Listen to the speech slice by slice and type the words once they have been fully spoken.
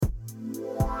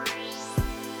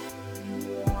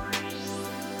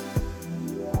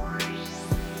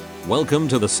Welcome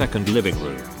to the Second Living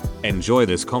Room. Enjoy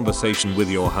this conversation with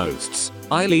your hosts,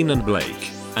 Eileen and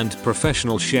Blake, and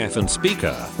professional chef and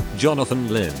speaker, Johnathan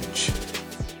Lynch.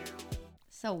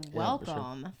 So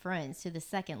welcome, friends, to the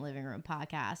Second Living Room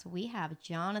podcast. We have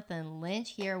Johnathan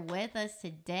Lynch here with us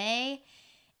today.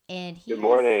 And Good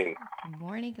morning. Good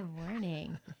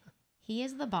morning. He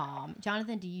is the bomb.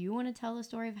 Johnathan, do you want to tell the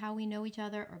story of how we know each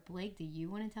other? Or Blake, do you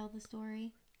want to tell the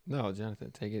story? No,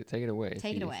 Johnathan, take it away.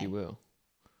 If you will.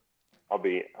 I'll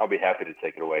be happy to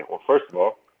take it away. Well, first of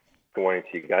all, good morning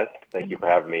to you guys. Thank you for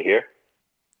having me here.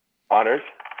 Honored.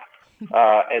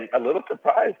 And a little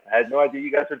surprised. I had no idea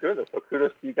you guys were doing this. So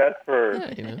kudos to you guys for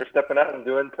stepping out and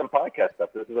doing some podcast stuff.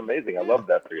 This is amazing. I love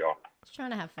that for y'all. Just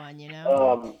trying to have fun, you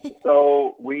know?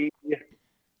 So guys,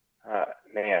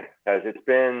 it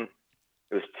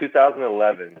was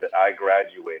 2011 that I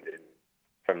graduated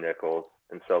from Nichols.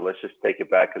 And so let's just take it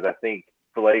back because I think,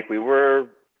 Blake, we were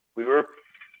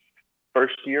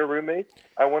first year roommates,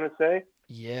 I want to say.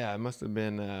 Yeah, it must have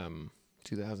been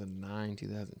 2009,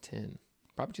 2010.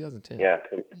 Probably 2010.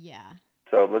 Yeah.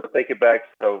 So let's take it back.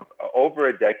 So over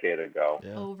a decade ago.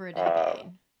 Yeah. Over a decade.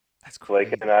 That's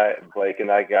crazy. Blake and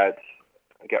I got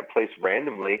placed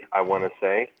randomly, I want to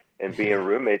say, and being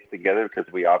roommates together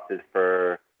because we opted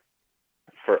for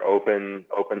open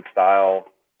style.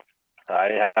 I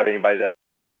didn't have anybody that.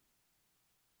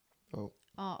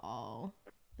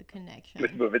 The connection.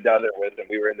 Was moving down there with, and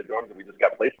we were in the dorms, and we just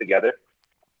got placed together.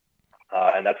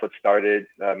 And that's what started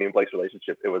me and Blake's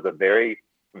relationship. It was a very,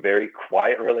 very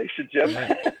quiet relationship.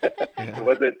 It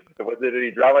wasn't any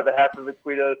drama that happened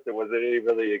between us. There wasn't any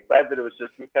really excitement. It was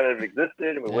just we kind of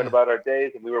existed, and we went about our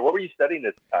days. And what were you studying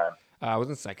at the time? I was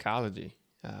in psychology.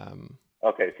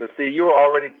 Okay, so see, you were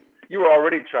already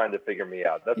trying to figure me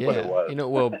out. That's what it was.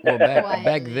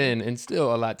 Back then, and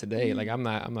still a lot today. Like I'm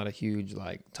not a huge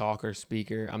talker,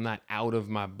 speaker. I'm not out of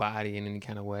my body in any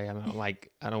kind of way.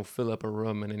 I don't fill up a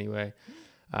room in any way.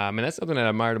 And that's something that I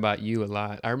admired about you a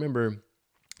lot. I remember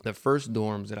the first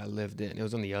dorms that I lived in. It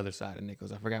was on the other side of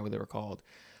Nichols. I forgot what they were called.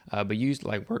 But you used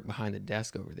to work behind the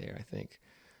desk over there, I think.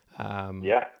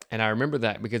 And I remember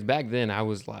that because back then I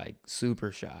was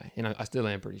super shy, and I still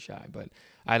am pretty shy, but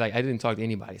I didn't talk to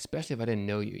anybody, especially if I didn't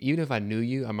know you. Even if I knew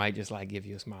you, I might just give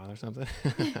you a smile or something.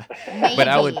 But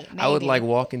I would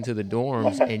walk into the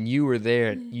dorms and you were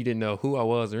there. You didn't know who I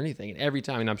was or anything. And every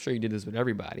time, and I'm sure you did this with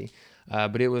everybody,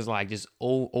 but it was just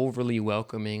overly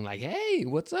welcoming. Hey,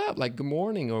 what's up? Good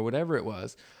morning or whatever it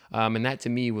was. And that to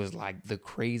me was the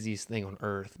craziest thing on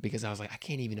earth because I was I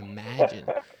can't even imagine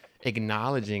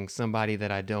acknowledging somebody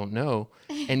that I don't know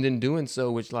and then doing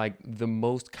so with the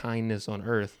most kindness on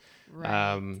earth.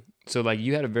 Right. So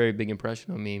you had a very big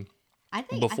impression on me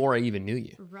before I even knew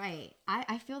you. Right.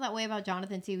 I feel that way about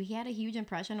Johnathan too. He had a huge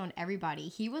impression on everybody.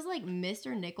 He was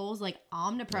Mr. Nichols,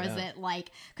 omnipresent,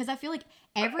 because I feel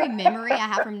every memory I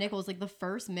have from Nichols, the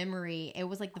first memory, it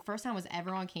was the first time I was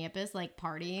ever on campus,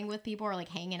 partying with people or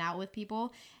hanging out with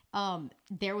people.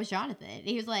 There was Johnathan.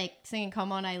 He was singing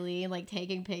 "Come On, Eileen,"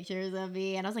 taking pictures of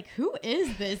me, and I was who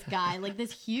is this guy?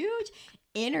 This huge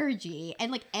energy,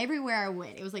 and everywhere I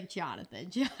went, it was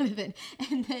Johnathan.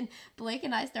 And then Blake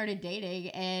and I started dating,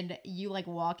 and you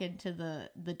walk into the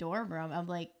dorm room. I'm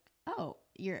oh,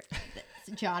 you're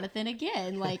Johnathan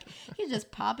again. He's just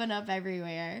popping up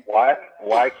everywhere.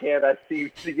 Why can't I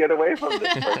seem to get away from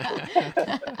this person?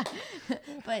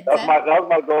 But that was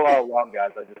my goal all along,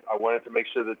 guys. I wanted to make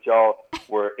sure that y'all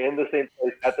were in the same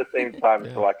place at the same time,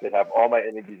 so I could have all my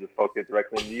energy just focused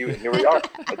directly into you. And here we are,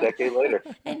 a decade later.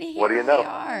 And what do you know? We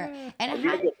are. And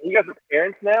you guys are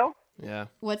parents now? Yeah.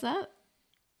 What's up?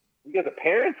 You guys are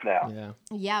parents now.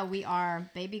 Yeah, we are.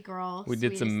 Baby girl. We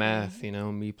did some math,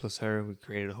 me plus her. We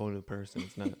created a whole new person.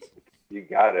 It's nuts. You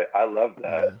got it. I love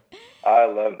that. Yeah. I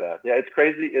love that. Yeah, it's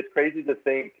crazy. It's crazy to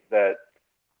think that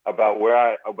about where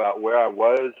I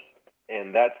was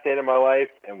in that state of my life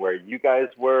and where you guys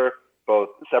were, both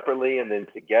separately and then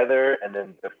together, and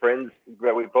then the friends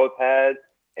that we both had,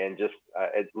 and just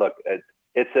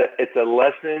it's a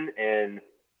lesson in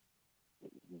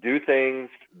do things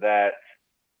that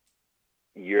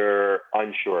you're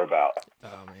unsure about.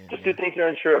 Oh, man, just do things you're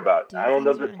unsure about. I don't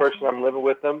know this person I'm living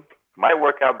with them. Might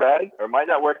work out bad or might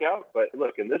not work out, but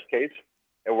look, in this case,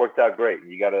 it worked out great.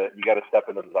 You gotta step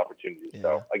into those opportunities. Yeah.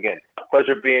 So again,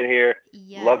 pleasure being here.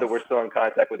 Yes. Love that we're still in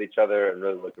contact with each other, and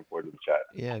really looking forward to the chat.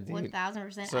 Yeah, dude.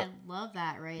 1,000%. I love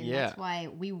that, right? And that's why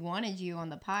we wanted you on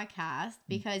the podcast,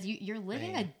 because you're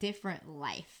living a different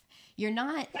life. You're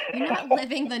not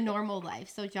living the normal life.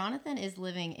 So Johnathan is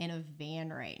living in a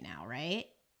van right now, right?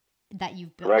 That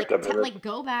you've built. Correct.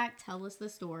 Go back, tell us the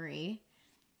story.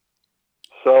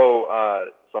 So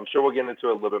I'm sure we'll get into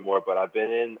it a little bit more, but I've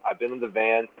been in the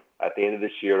van. At the end of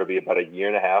this year, it'll be about a year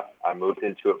and a half. I moved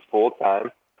into it full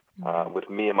time, with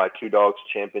me and my two dogs,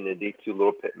 Champ and Indy, two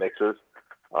little pit mixers.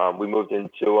 We moved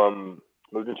into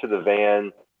the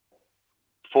van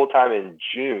full time in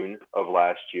June of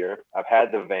last year. I've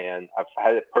had the van. I've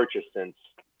had it purchased since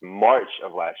March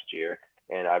of last year,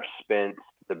 and I've spent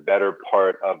the better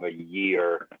part of a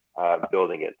year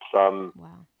building it. Some Wow.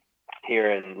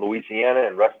 here in Louisiana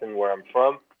and Ruston, where I'm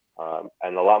from,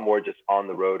 and a lot more just on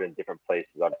the road in different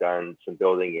places. I've done some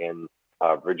building in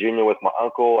Virginia with my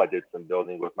uncle. I did some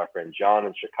building with my friend John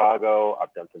in Chicago.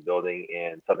 I've done some building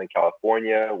in Southern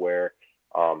California, where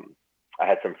I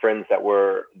had some friends that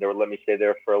were let me stay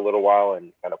there for a little while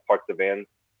and kind of park the van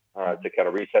to kind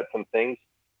of reset some things.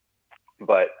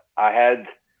 But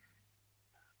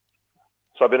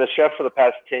so I've been a chef for the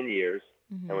past 10 years.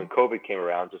 And when COVID came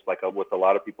around, just like with a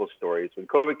lot of people's stories, when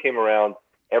COVID came around,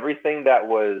 everything that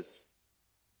was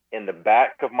in the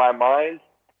back of my mind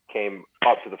came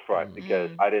up to the front,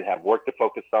 because I didn't have work to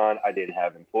focus on. I didn't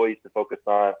have employees to focus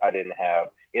on. I didn't have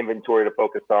inventory to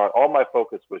focus on. All my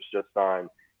focus was just on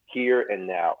here and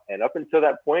now. And up until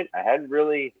that point, I hadn't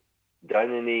really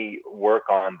done any work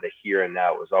on the here and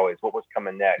now. It was always what was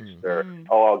coming next, or,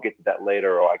 oh, I'll get to that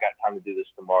later, or I got time to do this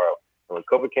tomorrow. And when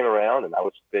COVID came around, and I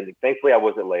was spending, thankfully I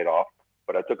wasn't laid off,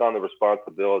 but I took on the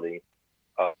responsibility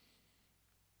of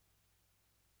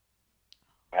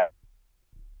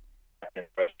having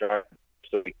a restaurant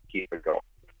so we could keep it going.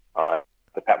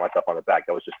 To pat myself on the back,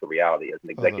 that was just the reality as an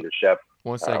executive chef.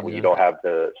 One second, when you don't have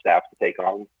the staff to take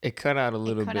on. It cut out a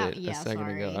little cut bit out- yeah, a second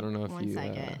ago. sorry. I don't know if One you.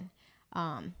 second.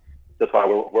 That's why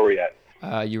where were we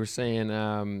at? You were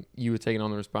saying you were taking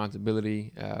on the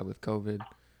responsibility with COVID.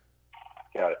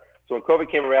 Got it. So when COVID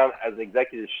came around, as an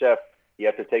executive chef, you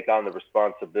have to take on the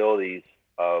responsibilities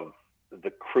of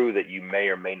the crew that you may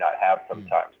or may not have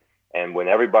sometimes. And when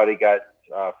everybody got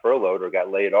furloughed or got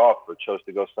laid off or chose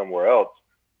to go somewhere else,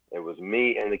 it was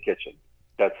me in the kitchen.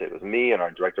 That's it. It was me and our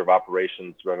director of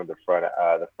operations running the front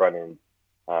end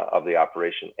of the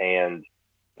operation. And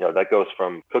that goes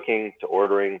from cooking to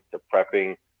ordering to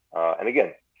prepping. And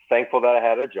again, thankful that I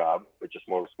had a job, but just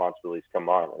more responsibilities come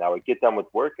on. And I would get done with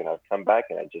work, and I'd come back,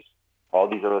 and all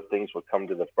these other things would come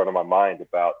to the front of my mind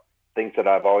about things that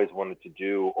I've always wanted to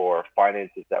do, or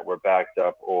finances that were backed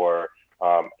up, or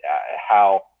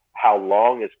how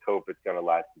long is COVID going to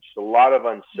last? Just a lot of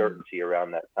uncertainty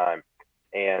around that time.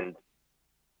 And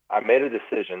I made a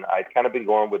decision. I'd kind of been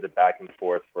going with it back and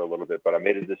forth for a little bit, but I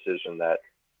made a decision that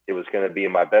it was going to be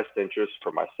in my best interest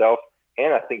for myself,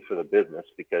 and I think for the business,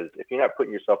 because if you're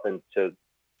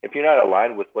not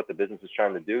aligned with what the business is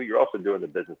trying to do, you're also doing the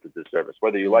business a disservice.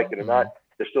 Whether you like it or not,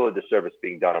 there's still a disservice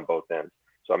being done on both ends.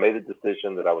 So I made the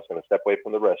decision that I was going to step away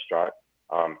from the restaurant,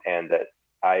 and that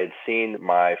I had seen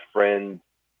my friend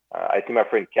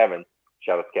Kevin,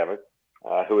 shout out to Kevin,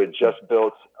 who had just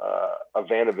built a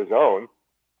van of his own.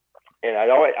 And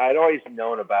I'd always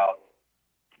known about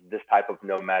this type of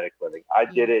nomadic living. I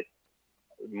did it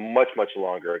much, much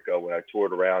longer ago when I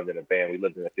toured around in a van. We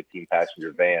lived in a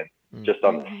 15-passenger van, just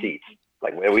on the seats.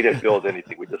 Like, we didn't build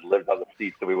anything. We just lived on the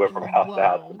seats. So we went from house to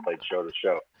house and played show to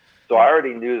show. So I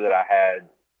already knew that I had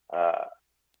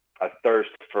a thirst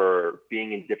for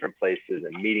being in different places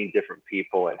and meeting different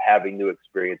people and having new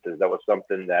experiences. That was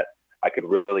something that I could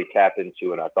really tap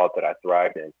into, and I thought that I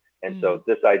thrived in. And so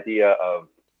this idea of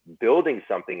building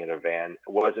something in a van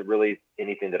wasn't really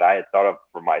anything that I had thought of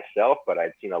for myself, but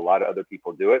I'd seen a lot of other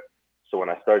people do it. So when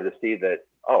I started to see that,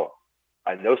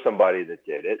 I know somebody that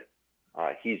did it,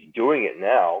 he's doing it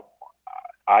now,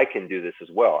 I can do this as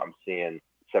well. I'm seeing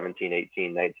 17,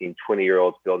 18, 19,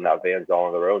 20-year-olds building out vans all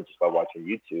on their own just by watching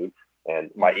YouTube.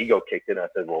 And my ego kicked in. I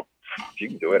said, well, if you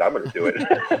can do it, I'm going to do it.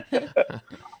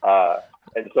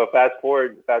 And so fast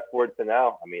forward to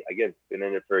now. I mean, again, been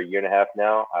in it for a year and a half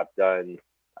now. I've done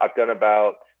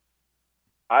about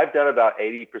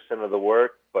 80% of the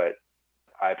work, but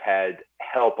I've had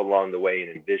help along the way in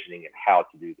envisioning and how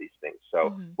to do these things.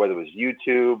 So whether it was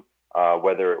YouTube,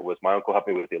 whether it was my uncle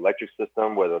helping me with the electric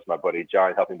system, whether it was my buddy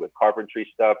John helping with carpentry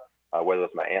stuff, whether it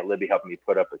was my Aunt Libby helping me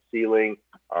put up a ceiling,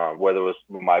 whether it was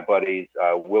my buddies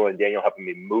Will and Daniel helping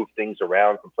me move things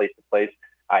around from place to place,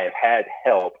 I have had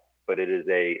help, but it is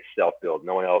a self-build.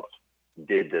 No one else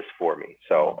did this for me.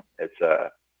 So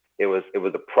it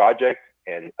was a project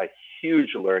and a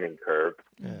huge learning curve,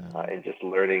 and just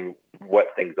learning what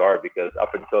things are, because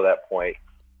up until that point,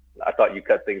 I thought you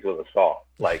cut things with a saw.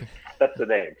 Like, that's the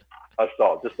name, a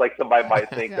saw. Just like somebody might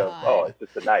think of, it's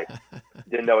just a knife.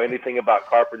 Didn't know anything about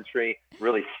carpentry,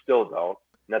 really still don't.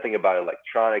 Nothing about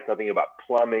electronics, nothing about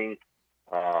plumbing.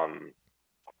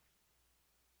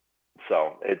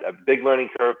 So it's a big learning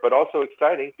curve, but also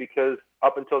exciting because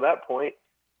up until that point,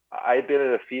 I had been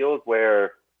in a field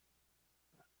where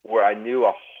I knew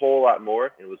a whole lot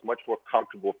more, and it was much more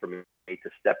comfortable for me to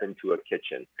step into a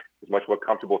kitchen. It was much more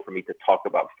comfortable for me to talk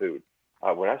about food.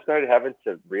 When I started having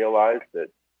to realize that,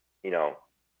 you know,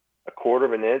 a quarter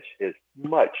of an inch is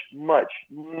much, much,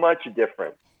 much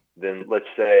different than, let's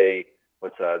say,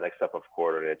 what's next up of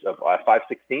quarter inch of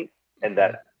 5/16, and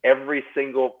that every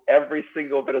single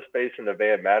bit of space in the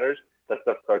van matters. That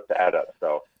stuff starts to add up.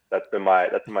 So that's been my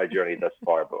journey thus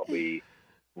far. But we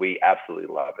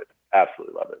absolutely love it.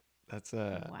 Absolutely love it. That's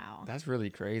Wow. that's really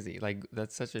crazy. Like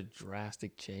that's such a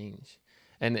drastic change.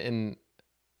 And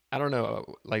I don't know,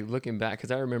 like looking back,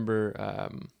 because I remember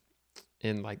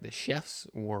in like the chef's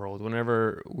world,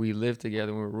 whenever we lived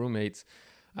together, when we were roommates,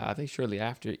 I think shortly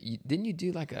after, didn't you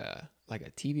do like a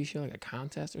TV show, like a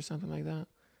contest or something like that?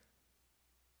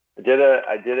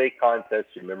 I did a contest.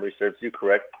 Your memory serves you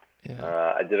correct.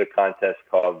 Yeah. I did a contest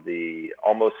called the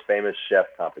Almost Famous Chef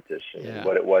Competition. Yeah. And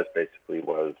what it was basically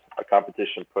was a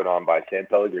competition put on by San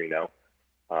Pellegrino,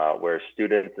 where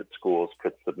students at schools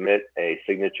could submit a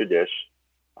signature dish.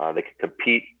 They could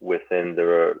compete within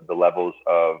the levels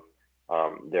of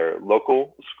their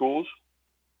local schools,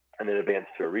 and then advance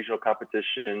to a regional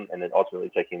competition, and then ultimately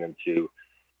taking them to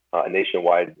a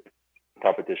nationwide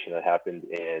competition that happened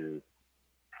in,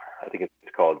 I think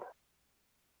it's called,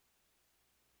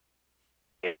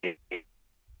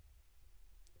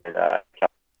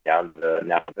 down the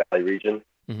Napa Valley region.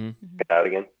 Mm-hmm. Get that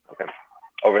again? Okay.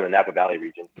 Over in the Napa Valley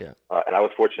region. Yeah. And I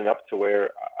was fortunate enough to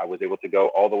where I was able to go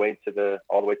all the way to the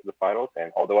finals.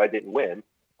 And although I didn't win,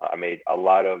 I made a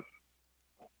lot of.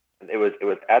 It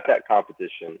was at that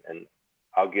competition, and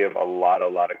I'll give a lot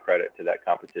of credit to that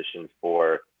competition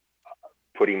for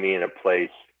putting me in a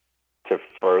place to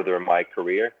further my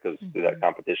career, because through that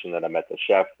competition that I met the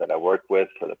chef that I worked with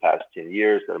for the past 10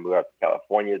 years, that I moved out to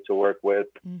California to work with.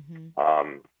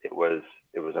 It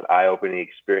was an eye-opening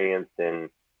experience in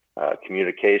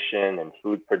communication and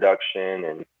food production,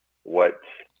 and what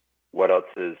else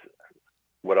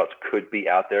could be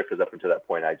out there, because up until that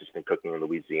point I'd just been cooking in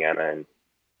Louisiana, and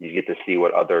you get to see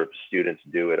what other students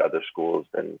do at other schools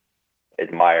and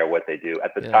admire what they do.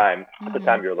 At the time,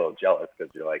 you're a little jealous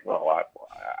because you're like, well, I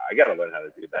got to learn how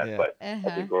to do that. Yeah. But as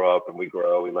we grow up and we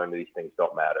learn that these things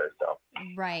don't matter. So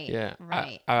right, yeah,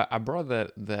 right. I brought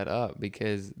that up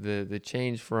because the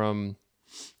change from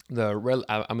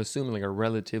I'm assuming like a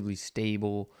relatively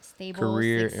stable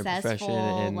career and profession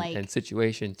and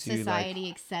situation to society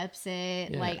like, accepts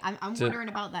it. Yeah, like I'm wondering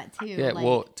about that too. Yeah, like,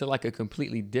 well, to like a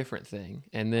completely different thing,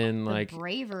 and then the like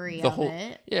bravery the of whole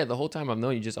it. yeah the whole time I've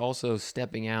known you, just also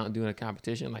stepping out and doing a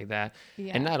competition like that,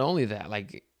 and not only that,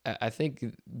 like I think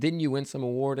didn't you win some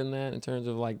award in that in terms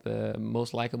of like the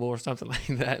most likable or something like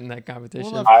that in that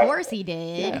competition? Well, of course he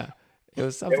did. Yeah. It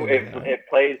was something it, like that,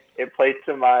 right? it played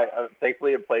to my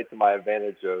thankfully it played to my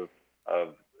advantage of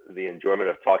the enjoyment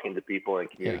of talking to people and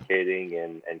communicating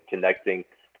and connecting.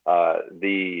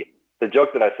 The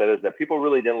joke that I said is that people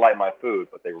really didn't like my food,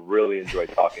 but they really enjoyed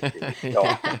talking to me. So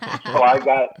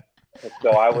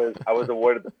I was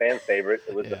awarded the fan favorite.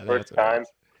 It was the first time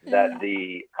that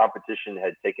the competition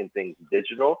had taken things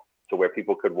digital to where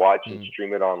people could watch and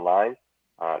stream it online.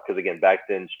 Because again, back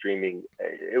then streaming,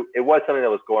 it was something that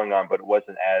was going on, but it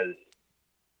wasn't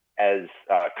as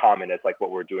common as like what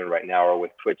we're doing right now, or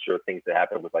with Twitch, or things that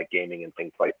happen with like gaming and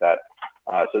things like that.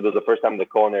 So it was the first time the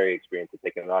culinary experience had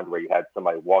taken it on, where you had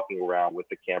somebody walking around with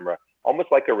the camera,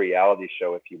 almost like a reality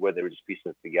show, if you would. They were just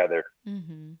piecing it together.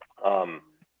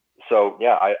 So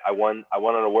yeah, I won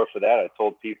an award for that. I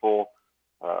told people,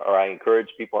 or I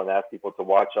encouraged people and asked people to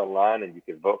watch online, and you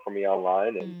could vote for me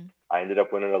online, and I ended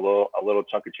up winning a little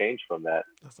chunk of change from that.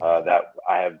 That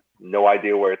I have no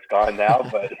idea where it's gone now,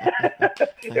 but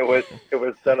it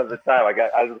was done at the time. It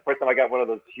was the first time I got one of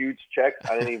those huge checks.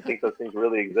 I didn't even think those things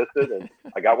really existed, and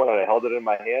I got one and I held it in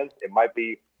my hands. It might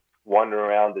be wandering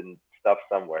around and stuff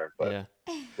somewhere, but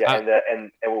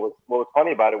and what was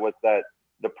funny about it was that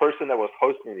the person that was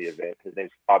hosting the event, his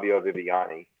name's Fabio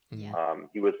Viviani.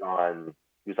 He was on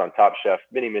Top Chef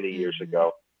many years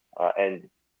ago, and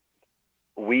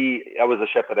I was a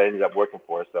chef that I ended up working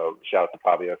for. So shout out to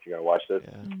Fabio if you're gonna watch this.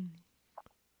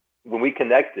 When we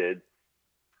connected,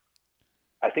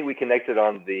 I think we connected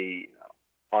on the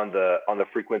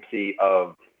frequency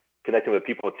of connecting with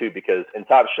people too, because in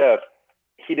Top Chef,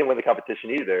 he didn't win the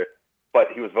competition either, but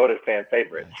he was voted fan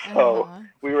favorite. So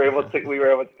we were able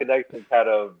to connect and kind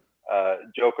of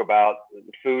joke about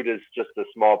food is just a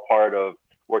small part of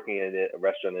working in a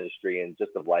restaurant industry and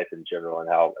just of life in general, and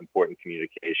how important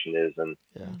communication is. And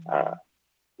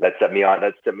that set me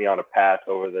on a path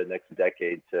over the next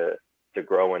decade to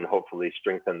grow and hopefully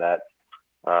strengthen that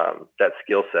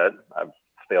skill set. I've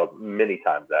failed many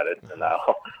times at it, and I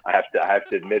have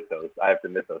to admit those. I have to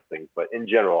admit those things. But in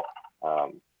general,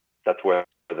 that's where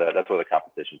the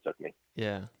competition took me.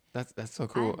 Yeah, that's so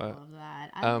cool. I love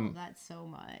that. I love that so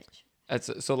much.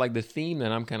 So like the theme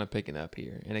that I'm kind of picking up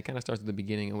here, and it kind of starts at the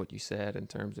beginning of what you said in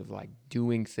terms of like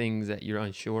doing things that you're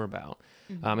unsure about.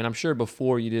 And I'm sure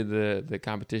before you did the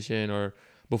competition or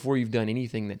before you've done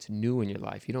anything that's new in your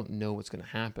life, you don't know what's going to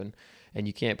happen, and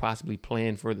you can't possibly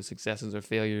plan for the successes or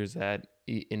failures that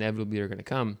inevitably are going to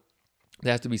come.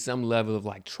 There has to be some level of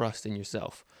like trust in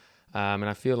yourself. And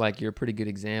I feel like you're a pretty good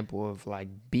example of like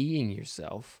being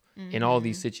yourself in all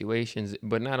these situations,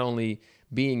 but not only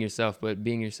being yourself, but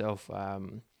being yourself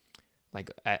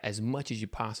like as much as you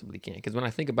possibly can. Because when I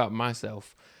think about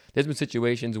myself, there's been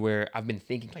situations where I've been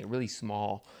thinking like really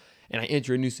small, and I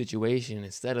enter a new situation,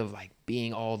 instead of like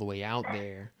being all the way out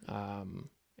there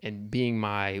and being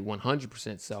my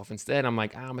 100% self. Instead, I'm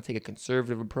like, I'm going to take a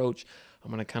conservative approach.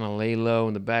 I'm going to kind of lay low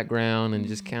in the background and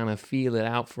just kind of feel it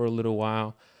out for a little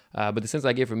while. But the sense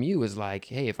I get from you is like,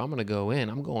 hey, if I'm going to go in,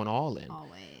 I'm going all in.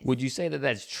 Always. Would you say that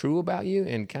that's true about you?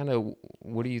 And kind of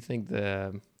what do you think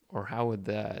how would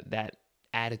that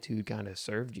attitude kind of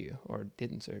served you or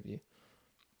didn't serve you?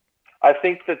 I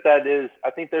think I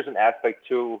think there's an aspect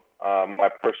to my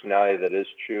personality that is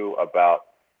true about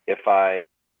if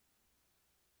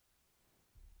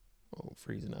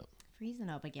Freezing up. Freezing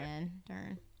up again.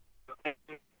 Darn.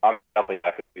 I'm definitely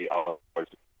not going to be all over.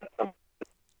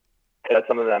 That's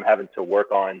something that I'm having to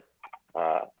work on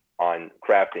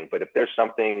crafting. But if there's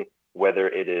something, whether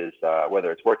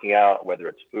it's working out, whether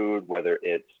it's food, whether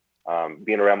it's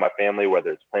being around my family,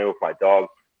 whether it's playing with my dog,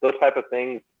 those type of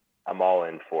things, I'm all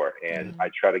in for. And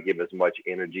I try to give as much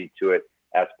energy to it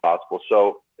as possible.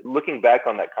 So looking back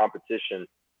on that competition,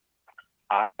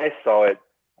 I saw it.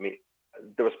 I mean,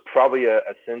 there was probably a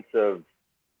sense of,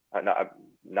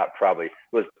 not probably, it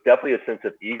was definitely a sense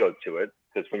of ego to it,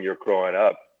 because when you're growing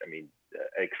up, I mean,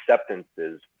 acceptance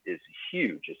is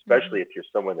huge, especially if you're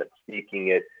someone that's seeking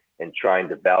it and trying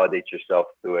to validate yourself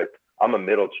through it. I'm a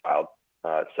middle child.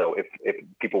 So if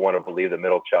people want to believe the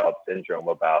middle child syndrome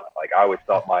about, like, I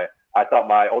thought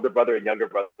my older brother and younger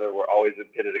brother were always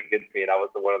pitted against me, and I was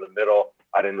the one in the middle.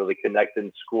 I didn't really connect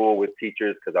in school with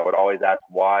teachers because I would always ask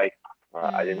why.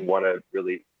 I didn't want to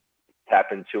really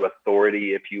tap into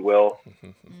authority, if you will.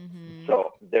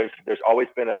 So there's always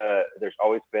been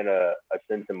a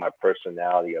sense in my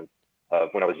personality of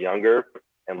when I was younger,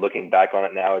 and looking back on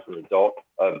it now as an adult,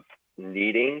 of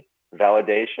needing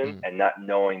validation and not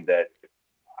knowing that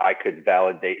I could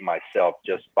validate myself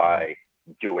just by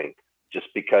doing. Just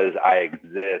because I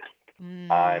exist,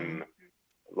 I'm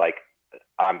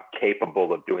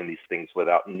capable of doing these things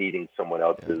without needing someone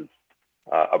else's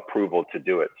approval to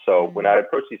do it. So when I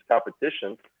approached these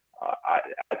competitions, I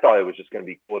thought it was just going to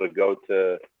be cool to go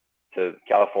to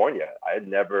California. I'd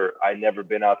never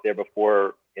been out there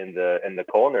before in the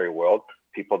culinary world.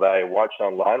 People that I watched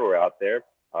online were out there.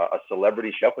 A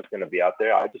celebrity chef was going to be out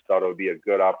there. I just thought it would be a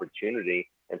good opportunity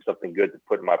and something good to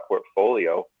put in my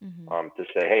portfolio, to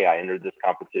say, hey, I entered this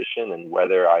competition, and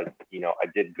whether I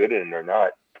did good in it or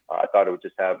not, I thought it would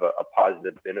just have a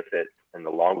positive benefit in the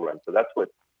long run. So that's what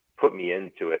put me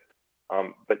into it.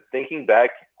 But thinking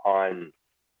back on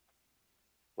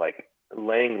like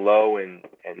laying low and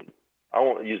I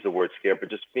won't use the word scared, but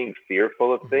just being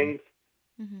fearful of things.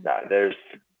 There's,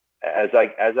 as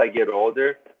I get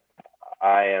older,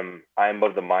 I am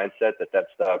of the mindset that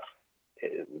stuff,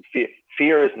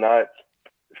 fear is not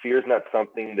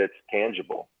something that's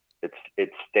tangible. It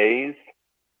stays,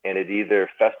 and it either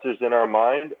festers in our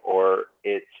mind or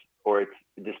it's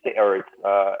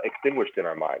extinguished in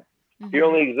our mind. Fear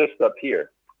only exists up here.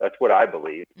 That's what I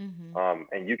believe.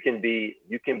 And you can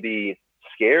be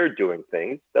scared doing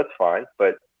things. That's fine,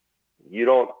 but you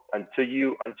don't until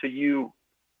you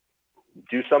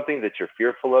do something that you're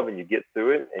fearful of and you get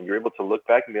through it, and you're able to look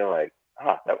back and be like,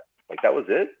 that was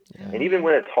it. And even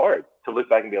when it's hard to look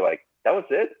back and be like, that was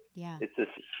it. Yeah. It's this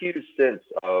huge sense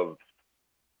of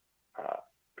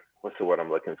what's the word I'm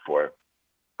looking for?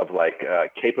 Of like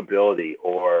capability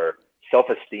or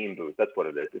self-esteem boost. That's what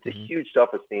it is. It's a huge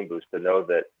self-esteem boost to know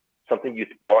that something you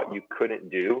thought you couldn't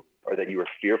do or that you were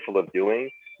fearful of doing,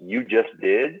 you just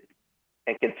did,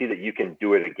 and can see that you can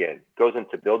do it again. It goes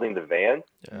into building the van.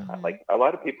 Like a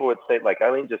lot of people would say, like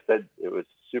Eileen just said, it was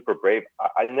super brave.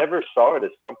 I never saw it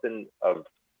as something of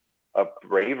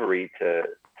bravery to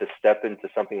step into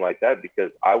something like that,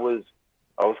 because I was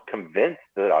convinced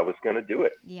that I was going to do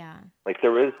it. Yeah. Like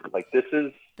this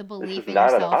is The belief in not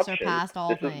an yourself option. surpassed all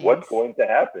This is what's things. going to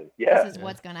happen. This Yeah. is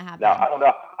what's going to Now happen.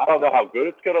 I don't know how good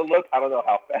it's going to look. I don't know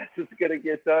how fast it's going to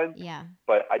get done. Yeah.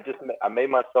 But I made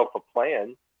myself a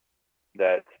plan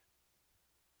that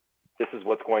this is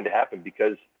what's going to happen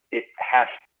because it has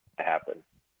to happen.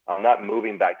 I'm not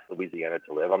moving back to Louisiana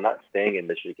to live. I'm not staying in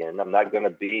Michigan. I'm not going to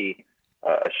be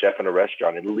a chef in a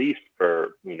restaurant, at least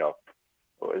for,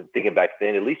 thinking back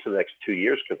then, at least for the next 2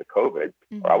 years because of COVID.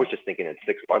 Mm-hmm. Or I was just thinking in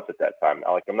 6 months at that time.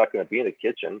 I'm not going to be in the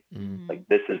kitchen. Mm-hmm. Like,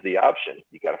 this is the option.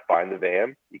 You got to find the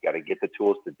van. You got to get the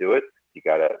tools to do it. You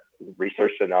got to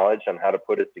research the knowledge on how to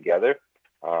put it together.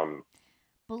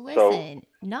 But listen,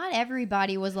 not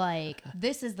everybody was like,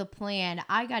 this is the plan.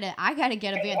 I gotta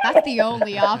get a van. That's the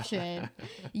only option.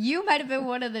 You might have been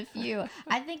one of the few.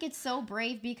 I think it's so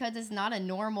brave because it's not a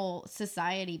normal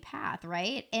society path,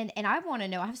 right? And I want to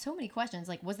know, I have so many questions.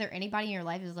 Like, was there anybody in your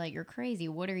life who's like, you're crazy.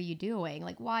 What are you doing?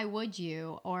 Like, why would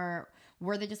you? Or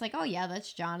were they just like, oh yeah,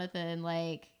 that's Johnathan.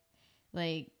 Like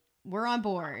we're on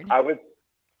board. I would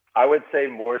say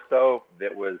more so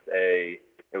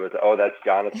oh, that's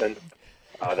Johnathan.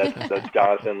 That's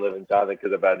Johnathan living Johnathan,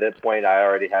 because by this point I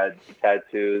already had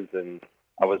tattoos and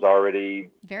I was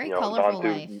already very colorful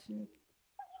life.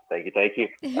 Thank you.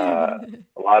 I'd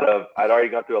already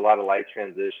gone through a lot of life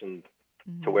transitions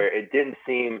to where it didn't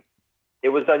seem, it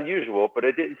was unusual, but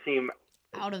it didn't seem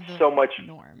out of the so much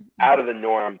norm. Out of the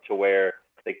norm to where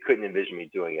they couldn't envision me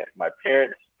doing it. My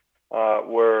parents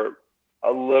were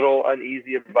a little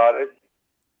uneasy about it.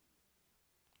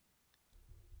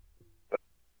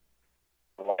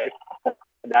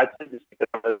 That's just because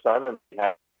I'm a son and I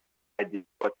have idea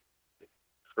what's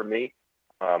for me,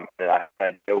 and I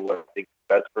know what I think is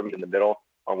best for me in the middle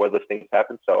on where those things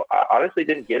happen. So I honestly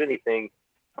didn't get anything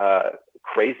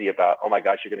crazy about, oh my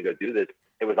gosh, you're going to go do this.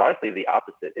 It was honestly the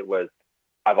opposite. It was,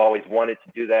 I've always wanted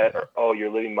to do that, or oh, you're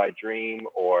living my dream,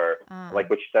 or like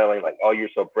what you're saying, like, oh, you're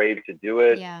so brave to do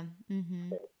it. Yeah.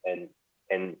 Mm-hmm.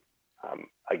 And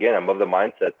again, I'm of the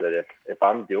mindset that if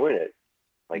I'm doing it,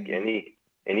 like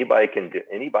anybody can do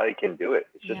it.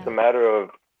 It's just a matter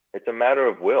of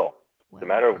will. It's a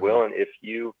matter of will, and if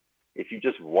you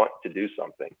just want to do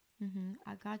something. Mm-hmm.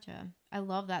 I gotcha. I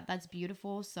love that. That's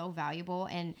beautiful, so valuable,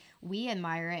 and we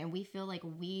admire it, and we feel like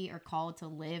we are called to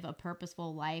live a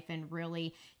purposeful life and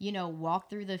really, walk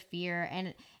through the fear.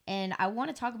 And I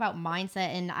want to talk about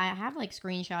mindset, and I have like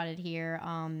screenshotted here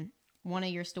one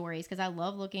of your stories because I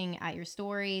love looking at your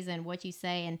stories and what you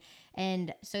say,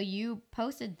 and so you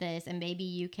posted this, and maybe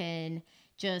you can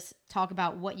just talk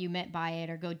about what you meant by it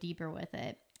or go deeper with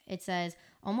it. It says,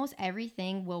 almost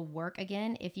everything will work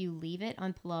again if you leave it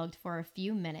unplugged for a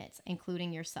few minutes,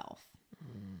 including yourself.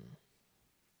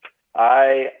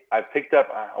 I picked up,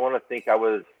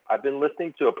 I've been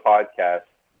listening to a podcast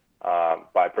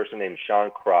by a person named Sean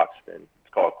Croxton.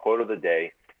 It's called Quote of the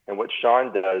Day. And what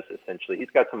Sean does, essentially, he's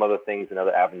got some other things and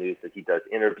other avenues that he does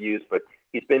interviews, but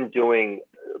he's been doing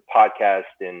podcasts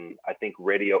and I think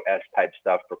radio-esque type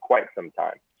stuff for quite some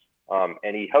time.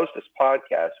 And he hosts this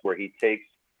podcast where he takes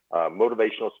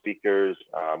motivational speakers,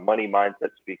 money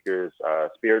mindset speakers,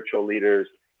 spiritual leaders,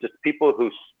 just people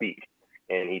who speak.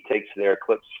 And he takes their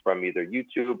clips from either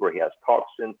YouTube, where he has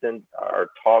talks sent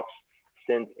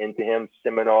into him,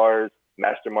 seminars,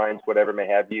 masterminds, whatever may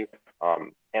have you.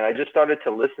 And I just started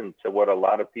to listen to what a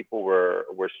lot of people were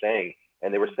saying.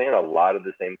 And they were saying a lot of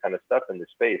the same kind of stuff in the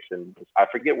space. And I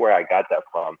forget where I got that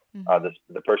from,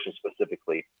 the person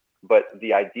specifically. But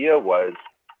the idea was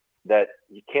that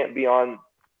you can't be on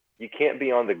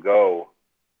the go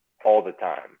all the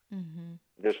time. Mm-hmm.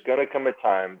 There's going to come a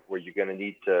time where you're going to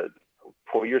need to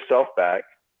pull yourself back.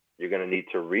 You're going to need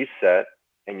to reset,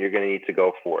 and you're going to need to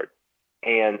go forward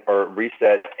or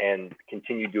reset and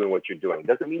continue doing what you're doing.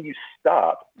 Doesn't mean you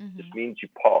stop. Mm-hmm. Just means you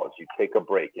pause, you take a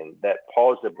break. And that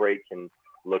pause, a break can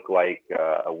look like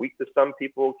a week to some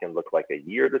people, can look like a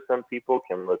year to some people,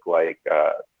 can look like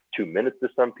 2 minutes to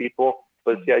some people.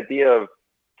 But it's the idea of,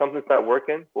 something's not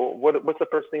working. Well, what's the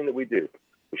first thing that we do?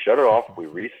 We shut it off, we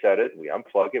reset it, we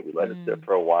unplug it, we let it sit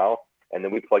for a while, and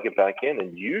then we plug it back in.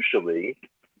 And usually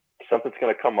something's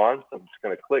going to come on, something's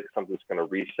going to click, something's going to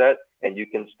reset, and you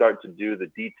can start to do the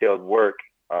detailed work.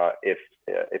 If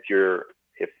your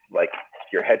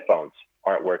headphones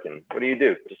aren't working, what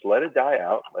do? Just let it die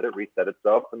out, let it reset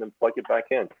itself, and then plug it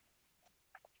back in.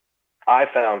 I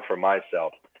found for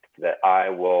myself that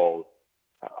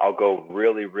I'll go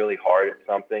really, really hard at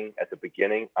something at the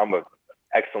beginning. I'm an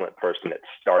excellent person at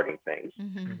starting things.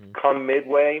 Mm-hmm. Come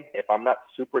midway, if I'm not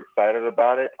super excited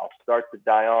about it, I'll start to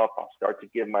die off. I'll start to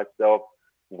give myself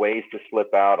ways to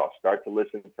slip out. I'll start to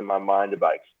listen to my mind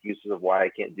about excuses of why I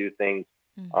can't do things.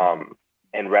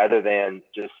 And rather than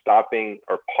just stopping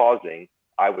or pausing,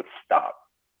 I would stop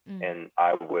and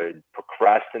I would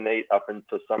procrastinate up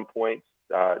until some point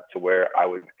to where I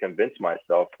would convince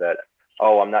myself that,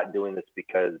 oh, I'm not doing this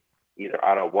because either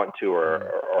I don't want to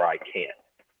or I can't.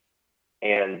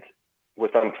 And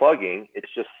with unplugging,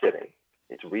 it's just sitting.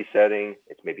 It's resetting.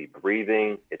 It's maybe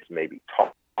breathing. It's maybe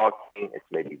talking. It's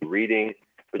maybe reading.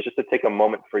 But just to take a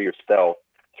moment for yourself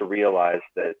to realize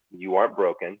that you aren't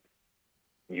broken.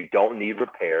 You don't need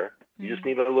repair. You just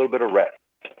need a little bit of rest.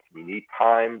 You need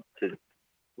time to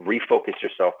refocus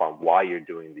yourself on why you're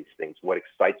doing these things, what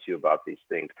excites you about these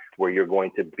things, where you're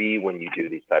going to be when you do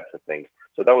these types of things.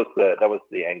 So that was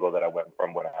the angle that I went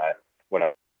from when I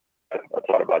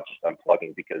thought about just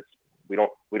unplugging, because we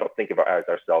don't think of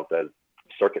ourselves as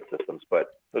circuit systems,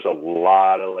 but there's a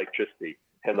lot of electricity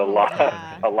and a lot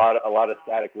of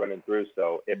static running through.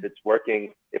 So if it's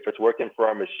working for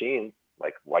our machines,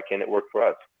 like, why can't it work for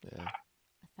us? Yeah.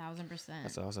 1,000%.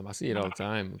 That's awesome. I see it all the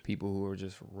time with people who are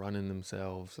just running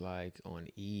themselves like on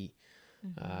E,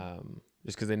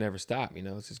 just because they never stop.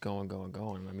 It's just going.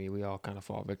 I mean, we all kind of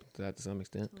fall victim to that to some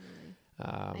extent.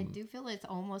 I do feel it's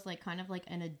almost like kind of like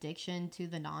an addiction to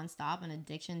the nonstop, an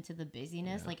addiction to the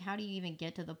busyness. Like, how do you even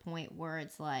get to the point where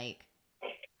it's like,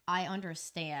 I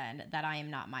understand that I am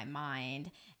not my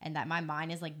mind, and that my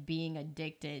mind is like being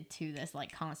addicted to this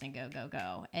like constant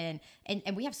go. And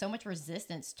we have so much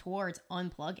resistance towards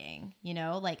unplugging,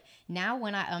 like now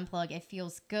when I unplug, it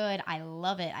feels good. I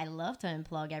love it. I love to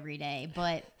unplug every day,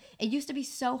 but it used to be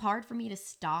so hard for me to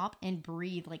stop and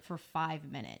breathe like for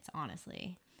 5 minutes,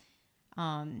 honestly.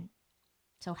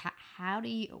 So how do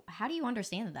you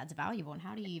understand that that's valuable, and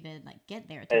how do you even like get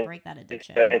there to break that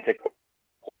addiction?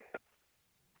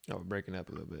 Oh, we're breaking up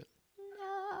a little bit.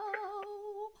 No.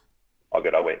 All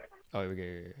good. I'll wait. Oh, we're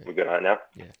good. We're good on it now?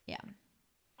 Yeah.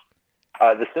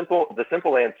 The simple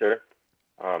answer,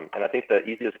 and I think the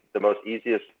easiest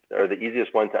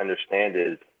one to understand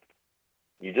is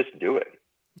you just do it.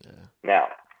 Yeah. Now,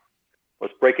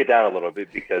 let's break it down a little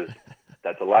bit, because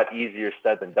that's a lot easier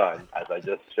said than done, as I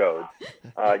just showed.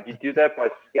 You do that by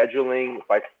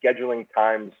scheduling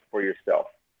times for yourself,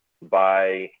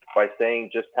 by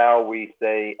saying just how we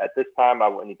say, at this time I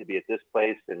need to be at this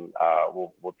place, and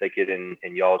we'll take it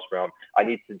in y'all's realm. I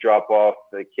need to drop off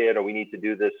the kid, or we need to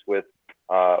do this with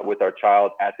our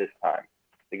child at this time.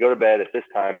 They go to bed at this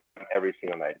time every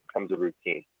single night. It becomes a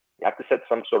routine. You have to set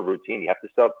some sort of routine. You have to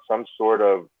set some sort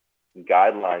of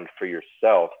guidelines for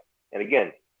yourself. And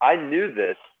again, I knew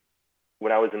this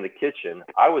when I was in the kitchen.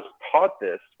 I was taught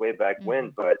this way back when,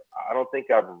 but I don't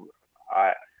think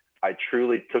I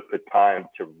truly took the time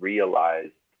to realize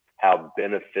how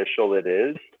beneficial it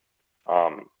is,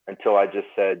 until I just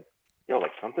said,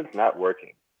 like, something's not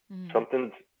working.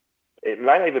 It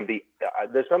might not even be,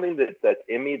 there's something that's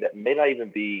in me that may not even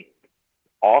be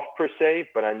off per se,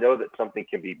 but I know that something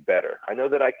can be better. I know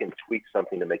that I can tweak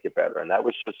something to make it better. And that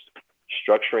was just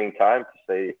structuring time to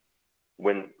say,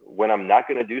 when I'm not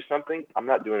going to do something, I'm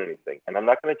not doing anything. And I'm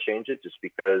not going to change it just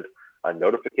because a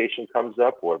notification comes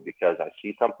up, or because I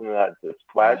see something that's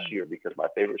flashy, or because my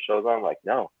favorite show's on. Like,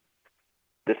 no,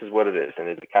 this is what it is. And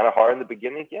it's kind of hard in the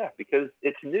beginning. Yeah, because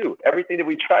it's new. Everything that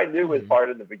we try new is hard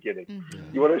in the beginning.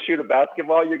 You want to shoot a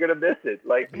basketball, you're going to miss it.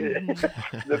 Like,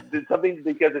 something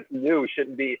because it's new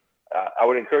shouldn't be, I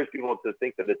would encourage people to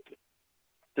think that it's,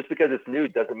 just because it's new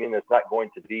doesn't mean it's not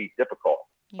going to be difficult.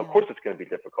 Of course it's going to be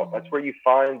difficult. That's where you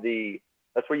find the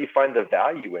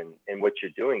value in what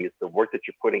you're doing, is the work that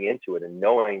you're putting into it, and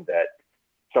knowing that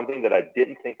something that I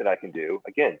didn't think that I can do,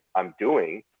 again, I'm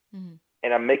doing,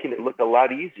 and I'm making it look a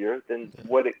lot easier than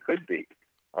what it could be.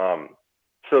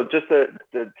 So just to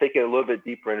take it a little bit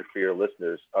deeper in for your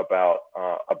listeners about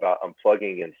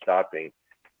unplugging and stopping,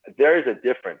 there is a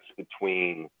difference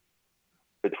between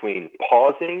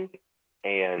pausing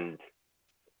and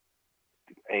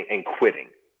quitting.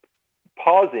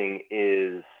 Pausing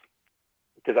is,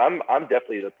 because I'm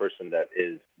definitely the person that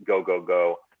is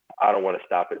go. I don't want to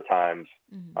stop at times.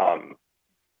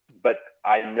 But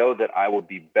I know that I will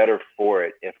be better for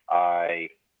it if I,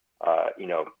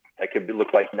 that could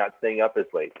look like not staying up as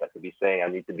late. That could be saying I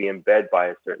need to be in bed by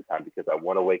a certain time because I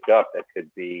want to wake up. That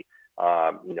could be,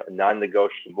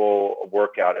 non-negotiable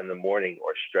workout in the morning,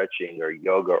 or stretching, or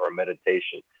yoga, or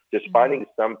meditation. Just finding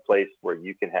some place where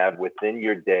you can have within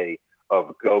your day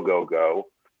of go,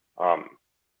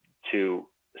 to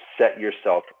set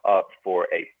yourself up for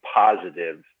a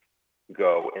positive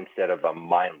go instead of a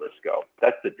mindless go.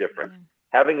 That's the difference.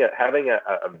 Having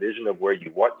a vision of where you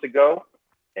want to go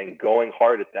and going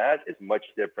hard at that is much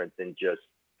different than just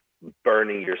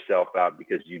burning yourself out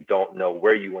because you don't know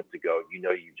where you want to go. You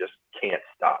know, you just can't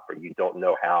stop, or you don't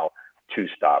know how to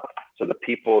stop. So the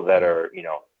people that are,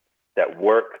 that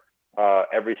work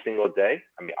every single day,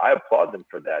 I mean, I applaud them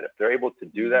for that. If they're able to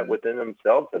do that within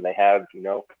themselves, and they have,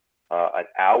 an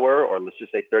hour, or let's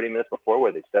just say 30 minutes before,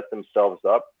 where they set themselves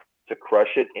up to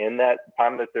crush it in that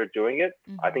time that they're doing it,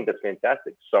 I think that's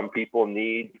fantastic. Some people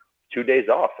need 2 days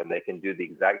off, and they can do the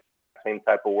exact same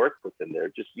type of work within there.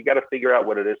 Just, you got to figure out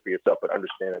what it is for yourself, but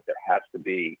understand that there has to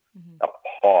be a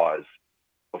pause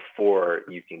before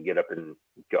you can get up and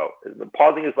go. The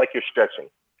pausing is like you're stretching.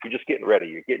 You're just getting ready.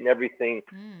 You're getting everything.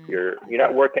 You're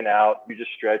not working out. You're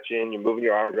just stretching. You're moving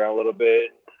your arms around a little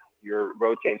bit. You're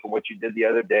rotating from what you did the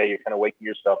other day. You're kind of waking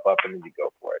yourself up, and then you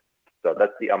go for it. So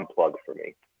that's the unplug for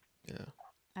me. Yeah.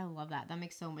 I love that. That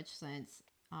makes so much sense.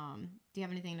 Do you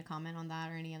have anything to comment on that,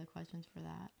 or any other questions for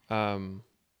that?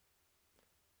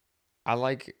 I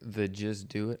like the just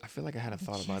do it. I feel like I had a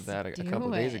thought about that a couple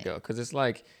of days ago, because it's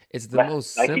like, it's the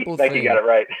most simple thing. You got it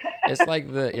right. It's like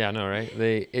I know, right?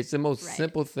 It's the most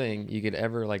simple thing you could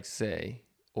ever like say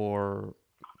or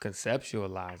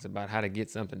conceptualize about how to get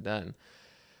something done.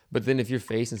 But then if you're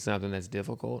facing something that's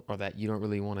difficult, or that you don't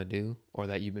really want to do, or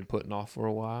that you've been putting off for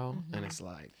a while, and it's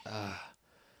like,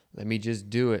 let me just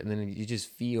do it. And then you just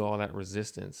feel all that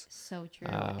resistance. So true.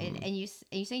 And you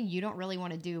saying you don't really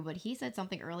want to do, but he said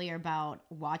something earlier about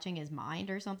watching his mind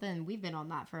or something. We've been on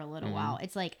that for a little while.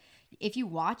 It's like, if you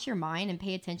watch your mind and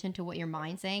pay attention to what your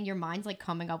mind's saying, your mind's like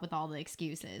coming up with all the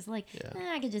excuses. Like,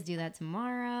 I could just do that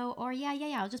tomorrow. Or yeah,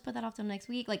 I'll just put that off till next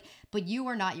week. Like, but you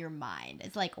are not your mind.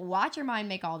 It's like, watch your mind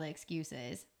make all the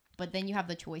excuses, but then you have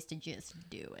the choice to just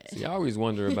do it. See, I always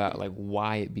wonder about like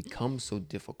why it becomes so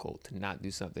difficult to not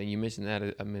do something. You mentioned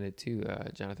that a minute too,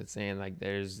 Johnathan, saying like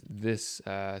there's this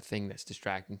thing that's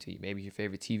distracting to you, maybe your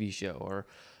favorite TV show, or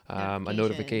a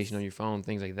notification on your phone,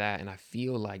 things like that. And I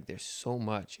feel like there's so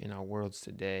much in our worlds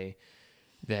today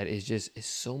that is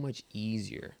so much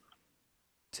easier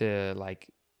to like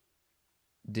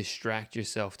distract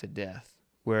yourself to death,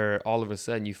 where all of a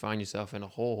sudden you find yourself in a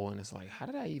hole, and it's like, how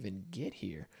did I even get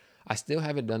here? I still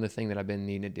haven't done the thing that I've been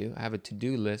needing to do. I have a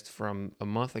to-do list from a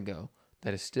month ago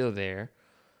that is still there.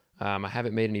 I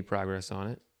haven't made any progress on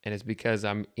it. And it's because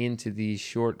I'm into these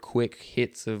short, quick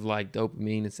hits of like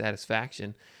dopamine and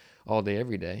satisfaction all day,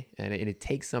 every day. And it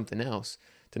takes something else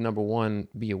to, number one,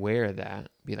 be aware of that.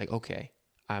 Be like, okay,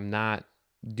 I'm not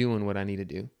doing what I need to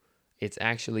do. It's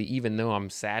actually, even though I'm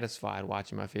satisfied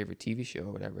watching my favorite TV show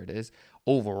or whatever it is,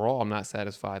 overall, I'm not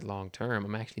satisfied long term.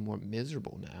 I'm actually more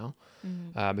miserable now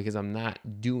because I'm not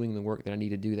doing the work that I need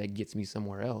to do that gets me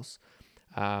somewhere else.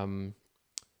 And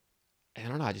I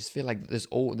don't know. I just feel like this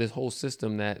whole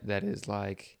system that is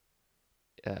like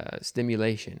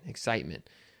stimulation, excitement,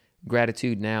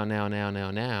 gratitude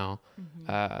now,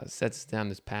 sets us down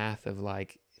this path of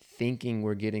like thinking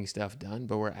we're getting stuff done,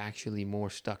 but we're actually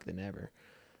more stuck than ever.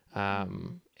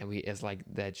 And it's like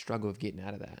that struggle of getting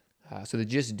out of that. So to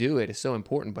just do it is so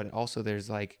important, but also there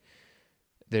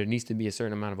needs to be a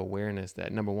certain amount of awareness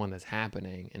that, number one, that's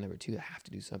happening, and number two, I have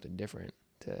to do something different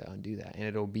to undo that. And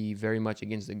it'll be very much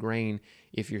against the grain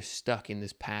if you're stuck in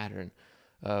this pattern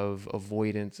of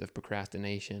avoidance, of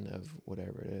procrastination, of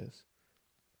whatever it is.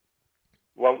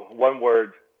 One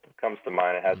word comes to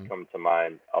mind. It has come to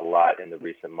mind a lot in the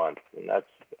recent months, and that's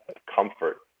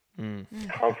comfort.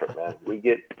 Comfort, man. We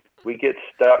get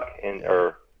stuck in,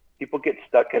 or people get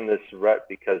stuck in this rut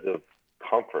because of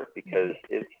comfort, because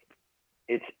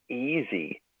it's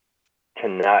easy to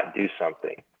not do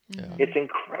something. It's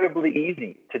incredibly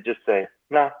easy to just say,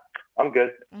 nah, I'm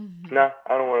good. Nah,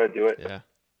 I don't want to do it.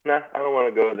 Nah, I don't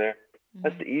want to go there.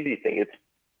 That's the easy thing.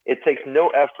 It takes no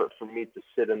effort for me to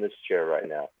sit in this chair right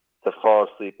now, to fall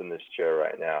asleep in this chair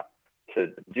right now,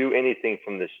 to do anything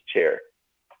from this chair.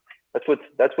 That's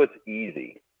what's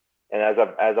easy. And as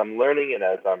I'm learning, and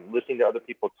as I'm listening to other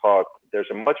people talk, there's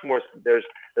a much more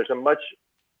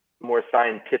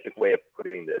scientific way of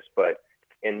putting this. But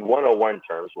in 101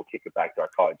 terms, we'll kick it back to our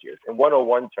college years. In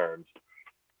 101 terms,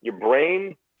 your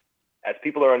brain, as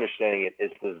people are understanding it,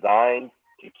 is designed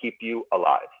to keep you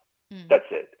alive. That's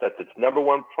it. That's its number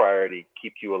one priority,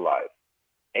 keep you alive.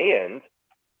 And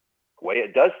the way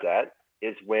it does that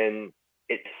is when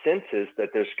it senses that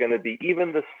there's going to be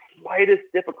even the slightest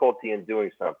difficulty in doing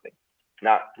something.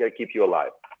 Now, it's got to keep you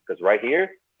alive, because right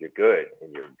here, you're good,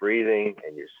 and you're breathing,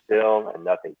 and you're still, and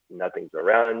nothing's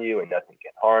around you, and nothing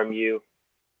can harm you.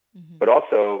 But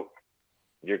also,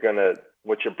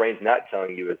 what your brain's not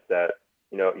telling you is that,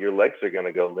 your legs are going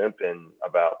to go limp in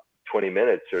about 20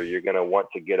 minutes, or you're going to want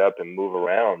to get up and move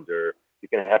around, or you're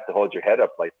going to have to hold your head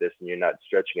up like this and you're not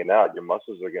stretching it out, your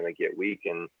muscles are going to get weak,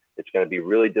 and it's going to be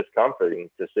really discomforting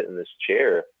to sit in this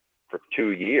chair for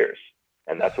 2 years.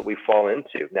 And that's what we fall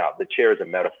into. Now, the chair is a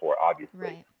metaphor, obviously,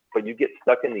 Right. but you get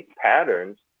stuck in these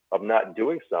patterns of not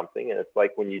doing something. And it's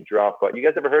like when you drop, you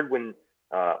guys ever heard when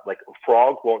like a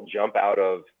frog won't jump out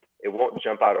of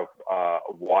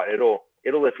water?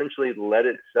 It'll essentially let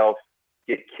itself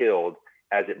get killed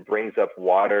as it brings up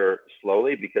water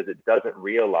slowly, because it doesn't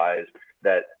realize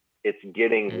that it's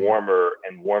getting warmer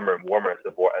and warmer and warmer as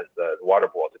the water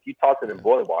boils. If you toss it in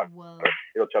boiling water,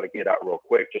 it'll try to get out real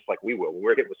quick, just like we will. When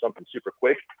we're hit with something super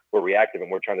quick, we're reactive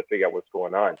and we're trying to figure out what's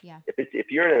going on. Yeah.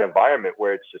 If you're in an environment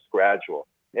where it's just gradual,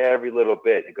 every little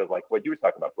bit, it goes like what you were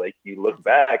talking about, Blake. You look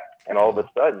back, and all of a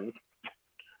sudden,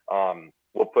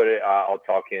 we'll put it. I'll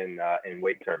talk in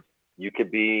weight terms. You could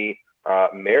be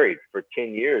married for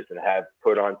 10 years and have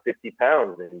put on 50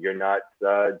 pounds, and you're not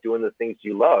doing the things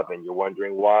you love, and you're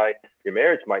wondering why your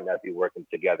marriage might not be working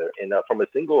together. And from a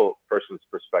single person's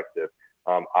perspective,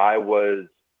 I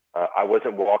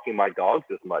wasn't walking my dogs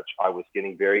as much. I was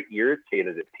getting very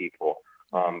irritated at people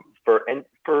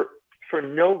for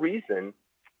no reason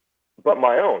but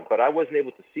my own. But I wasn't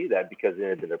able to see that because it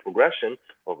had been a progression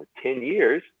over 10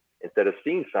 years. Instead of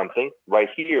seeing something right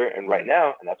here and right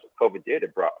now, and that's what COVID did.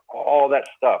 It brought all that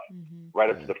stuff right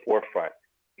up to the forefront,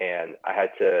 and I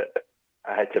had to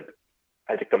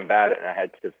combat it, and I had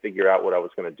to figure out what I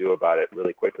was going to do about it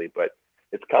really quickly. But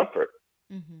it's comfort.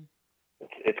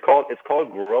 It's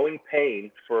called growing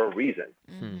pain for a reason.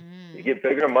 You get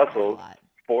bigger muscles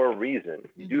for a reason.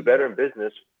 You do better in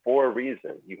business for a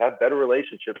reason. You have better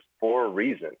relationships for a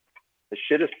reason. The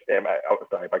shit is. Sorry, I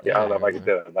don't know if I can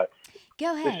say that. But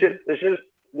go ahead. The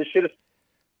shit is.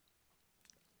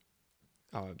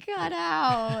 Cut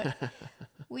out.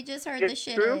 We just heard the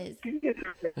shit is.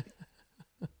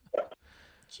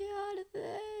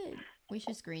 Jonathan. We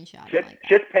should screenshot it like that.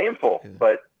 Shit's painful,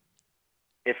 but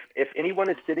if anyone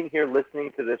is sitting here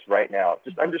listening to this right now,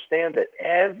 just understand that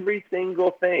every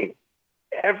single thing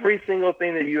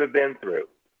that you have been through,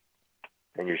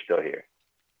 and you're still here.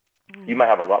 You might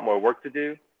have a lot more work to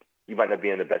do. You might not be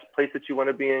in the best place that you want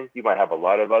to be in. You might have a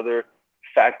lot of other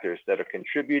factors that are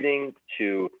contributing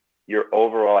to your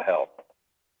overall health,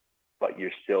 but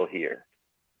you're still here.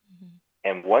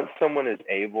 And once someone is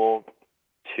able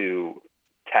to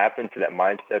tap into that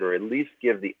mindset, or at least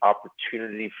give the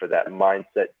opportunity for that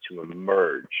mindset to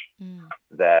emerge,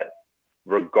 that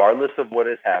regardless of what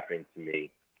is happening to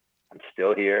me, I'm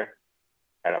still here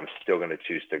and I'm still going to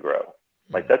choose to grow.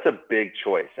 Like, that's a big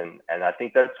choice. And I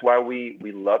think that's why we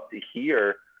love to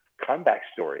hear comeback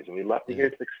stories, and we love to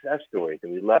hear success stories,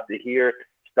 and we love to hear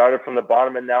started from the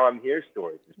bottom and now I'm here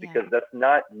stories. It's because that's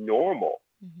not normal.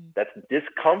 That's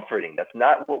discomforting. That's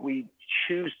not what we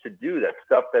choose to do. That's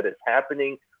stuff that is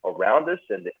happening around us.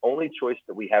 And the only choice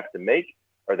that we have to make,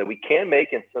 or that we can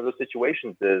make in some of those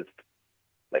situations, is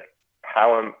like,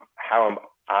 how am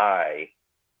I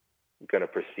going to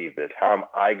perceive this? How am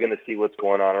I going to see what's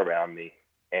going on around me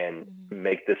and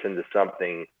make this into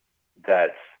something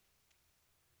that's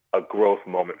a growth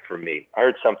moment for me? I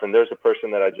heard something. There's a person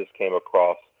that I just came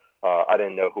across. I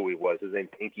didn't know who he was. His name's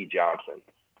Inky Johnson.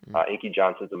 Inky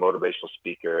Johnson's a motivational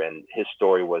speaker, and his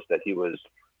story was that he was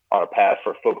on a path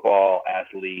for football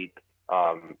athlete,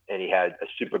 and he had a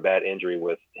super bad injury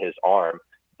with his arm.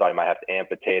 Thought he might have to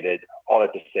amputate it. All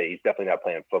that to say, he's definitely not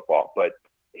playing football, but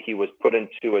he was put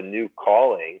into a new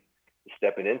calling,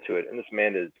 stepping into it. And this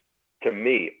man is, to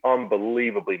me,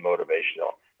 unbelievably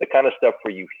motivational. The kind of stuff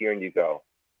where you hear and you go,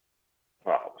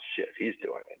 "Oh shit, he's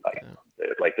doing it!"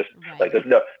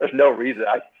 There's no reason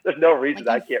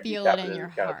I can't be tapping into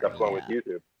this kind of stuff going with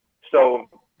YouTube. So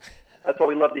that's why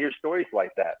we love to hear stories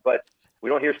like that. But we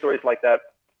don't hear stories like that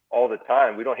all the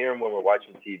time. We don't hear them when we're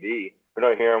watching TV. We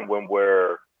don't hear them when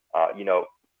we're,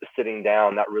 sitting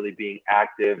down, not really being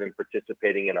active and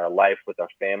participating in our life with our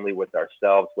family, with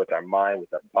ourselves, with our mind,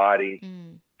 with our body.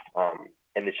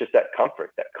 And it's just that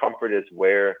comfort. That comfort is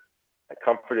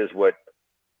what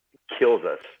kills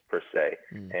us, per se.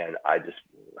 And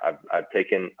I've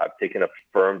taken a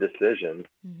firm decision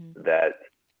that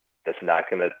that's not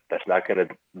gonna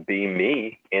be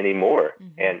me anymore.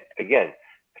 And again,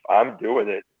 if I'm doing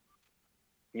it,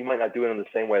 you might not do it in the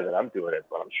same way that I'm doing it,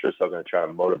 but I'm sure still going to try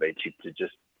to motivate you to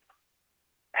just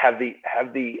have the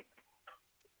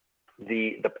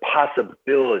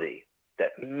possibility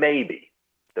that maybe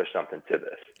there's something to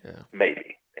this.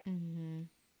 Maybe.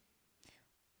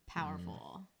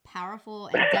 Powerful. powerful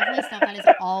and definitely stuff that is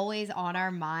always on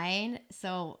our mind.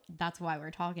 So that's why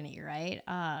we're talking to you, right?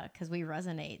 Because we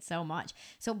resonate so much.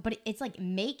 So, but it's like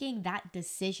making that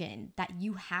decision that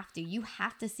you have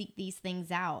to seek these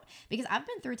things out. Because I've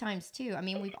been through times too. I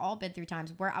mean, we've all been through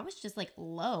times where I was just like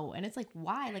low, and it's like,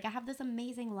 why? Like, I have this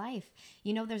amazing life.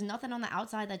 You know, there's nothing on the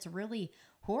outside that's really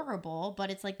horrible, but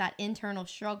it's like that internal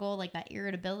struggle, like that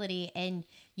irritability, and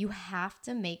you have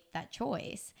to make that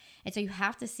choice. And so you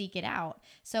have to seek it out.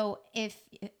 So if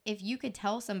you could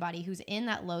tell somebody who's in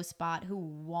that low spot, who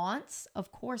wants,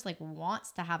 of course, like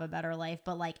wants to have a better life,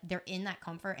 but like they're in that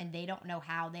comfort and they don't know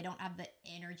how, they don't have the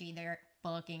energy, they're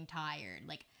fucking tired.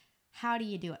 Like, how do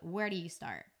you do it? Where do you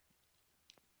start?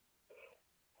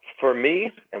 For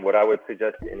me, and what I would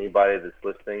suggest to anybody that's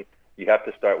listening, you have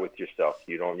to start with yourself.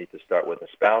 You don't need to start with a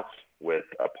spouse, with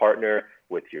a partner,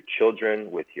 with your children,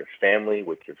 with your family,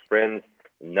 with your friends.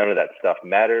 None of that stuff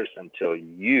matters until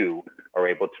you are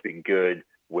able to be good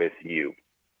with you.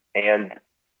 And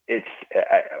you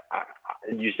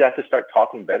just have to start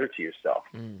talking better to yourself.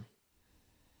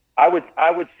 I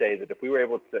would say that if we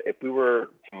were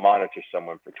to monitor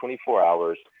someone for 24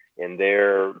 hours in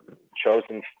their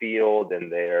chosen field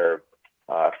and their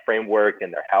framework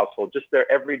and their household, just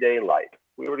their everyday life,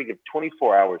 we were to give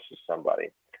 24 hours to somebody,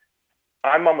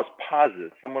 I'm almost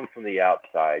positive someone from the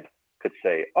outside could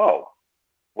say, oh,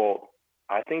 well,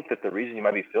 I think that the reason you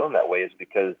might be feeling that way is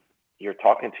because you're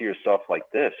talking to yourself like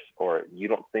this, or you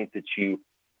don't think that you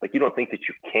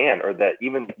can, or that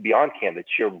even beyond can, that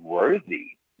you're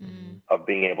worthy of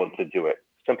being able to do it.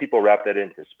 Some people wrap that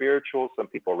into spiritual, some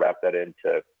people wrap that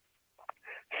into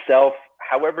self,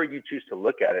 however you choose to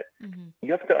look at it.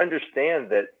 You have to understand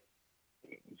that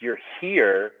you're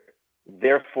here,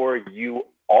 therefore you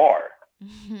are,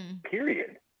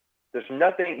 period. There's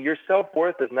nothing, your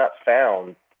self-worth is not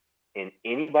found in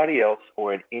anybody else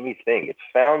or in anything. It's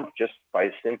found just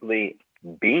by simply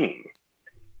being.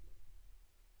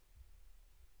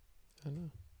 I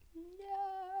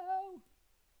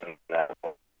know.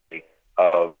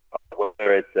 Of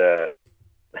whether it's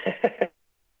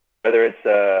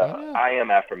I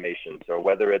am affirmations, or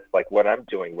whether it's like what I'm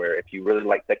doing, where if you really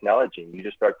like technology and you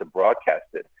just start to broadcast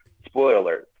it. Spoiler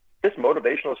alert, this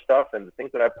motivational stuff and the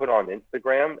things that I put on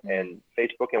Instagram and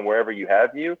Facebook and wherever you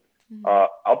have you,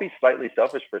 I'll be slightly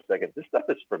selfish for a second. This stuff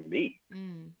is for me.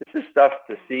 This is stuff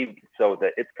to see so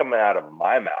that it's coming out of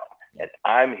my mouth and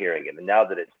I'm hearing it. And now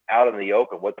that it's out in the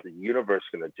open, what's the universe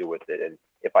going to do with it? And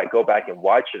if I go back and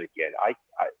watch it again, I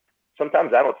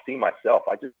sometimes I don't see myself.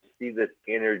 I just see this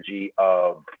energy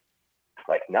of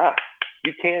like, nah,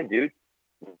 you can, dude.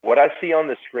 What I see on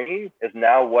the screen is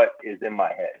now what is in my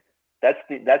head. That's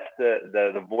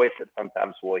the voice that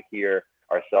sometimes we'll hear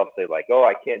ourselves say, like, oh,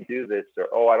 I can't do this, or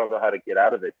oh, I don't know how to get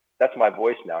out of it. That's my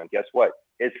voice now. And guess what?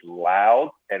 It's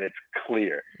loud and it's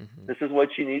clear. This is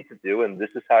what you need to do, and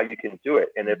this is how you can do it.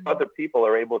 And if other people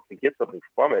are able to get something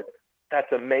from it,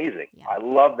 that's amazing. I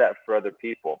love that for other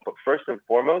people. But first and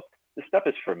foremost, this stuff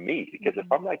is for me, because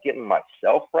if I'm not getting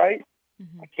myself right,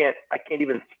 I can't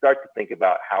even start to think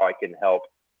about how I can help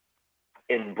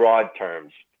in broad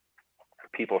terms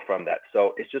people from that.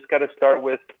 So it's just got to start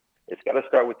with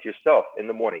yourself in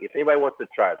the morning. If anybody wants to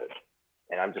try this,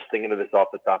 and I'm just thinking of this off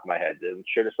the top of my head, I'm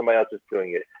sure there's somebody else that's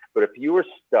doing it. But if you were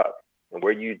stuck and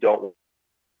where you don't want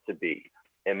to be,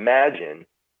 imagine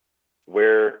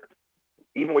where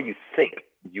you think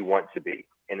you want to be,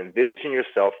 and envision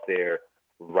yourself there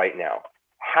right now.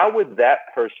 How would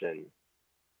that person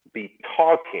be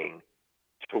talking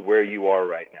to where you are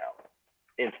right now?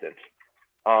 Instance,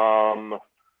 I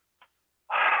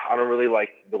don't really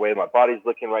like the way my body's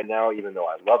looking right now, even though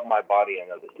I love my body. I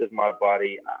know this is my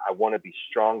body. I want to be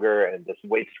stronger, and this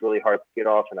weight's really hard to get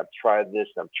off, and I've tried this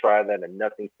and I've tried that, and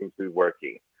nothing seems to be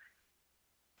working.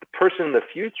 The person in the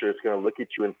future is going to look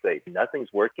at you and say,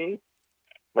 nothing's working?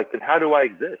 Like, then how do I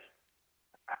exist?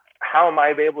 How am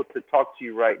I able to talk to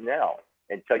you right now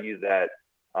and tell you that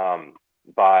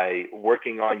by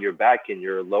working on your back and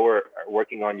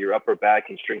working on your upper back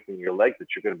and strengthening your legs, that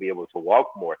you're going to be able to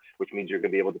walk more, which means you're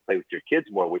going to be able to play with your kids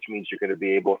more, which means you're going to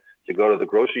be able to go to the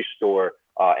grocery store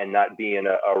and not be in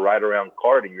a ride around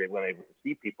cart, and you're able to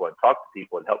see people and talk to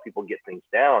people and help people get things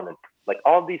down. And like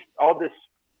all this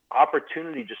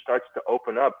opportunity just starts to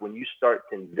open up when you start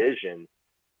to envision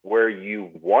where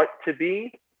you want to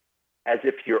be as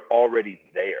if you're already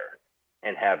there,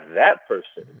 and have that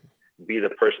person be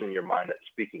the person in your mind that's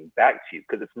speaking back to you,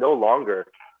 because it's no longer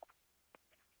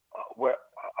where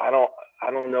I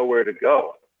don't know where to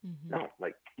go. No,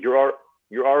 like you're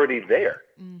already there.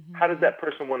 How does that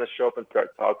person want to show up and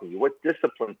start talking to you? What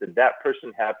disciplines did that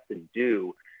person have to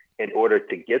do in order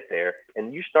to get there.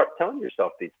 And you start telling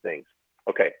yourself these things.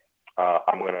 Okay,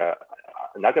 I'm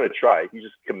not gonna try. You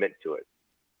just commit to it.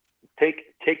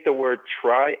 Take the word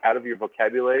try out of your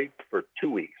vocabulary for 2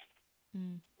 weeks,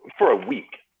 for a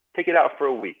week. Take it out for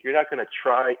a week. You're not going to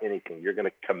try anything. You're going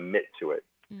to commit to it.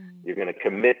 You're going to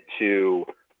commit to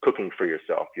cooking for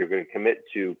yourself. You're going to commit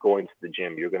to going to the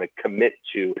gym. You're going to commit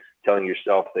to telling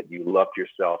yourself that you love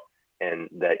yourself and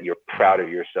that you're proud of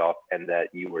yourself and that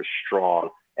you are strong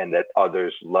and that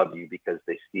others love you because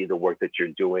they see the work that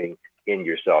you're doing in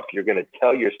yourself. You're going to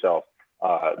tell yourself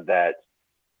that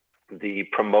the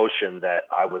promotion that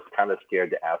I was kind of scared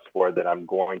to ask for, that I'm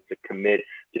going to commit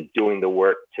to doing the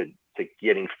work, to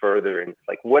getting further. And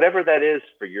like, whatever that is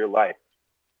for your life,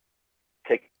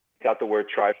 take out the word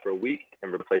try for a week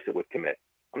and replace it with commit.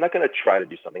 I'm not going to try to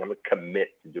do something. I'm going to commit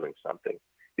to doing something,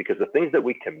 because the things that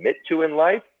we commit to in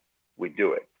life, we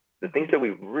do it. The things that we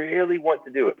really want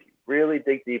to do, if you really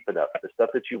dig deep enough, the stuff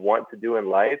that you want to do in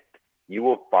life, you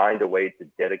will find a way to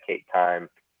dedicate time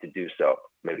to do so.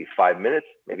 Maybe 5 minutes,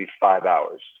 maybe 5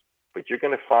 hours, but you're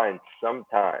going to find some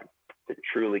time to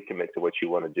truly commit to what you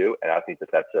want to do. And I think that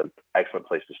that's an excellent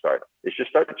place to start. It's just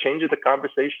start to change the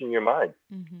conversation in your mind.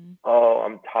 Oh,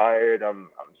 I'm tired. I'm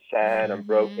sad. I'm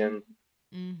broken.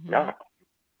 No,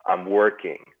 I'm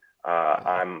working.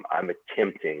 I'm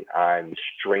attempting. I'm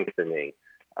strengthening.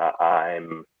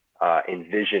 I'm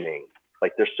envisioning.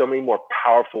 Like, there's so many more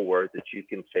powerful words that you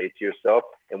can say to yourself.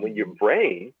 And when your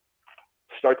brain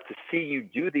starts to see you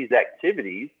do these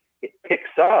activities, it picks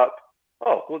up,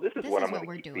 oh, well, this is what I'm going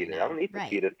to keep feeding. I don't need to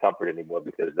feed it comfort anymore,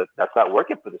 because that's not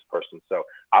working for this person. So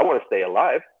I want to stay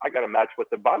alive. I got to match what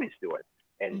the body's doing.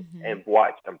 And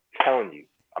watch, I'm telling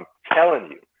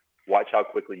you, watch how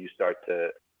quickly you start to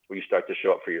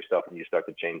show up for yourself, and you start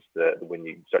to change the way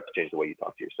you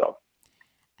talk to yourself.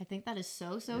 I think that is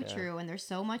so true, and there's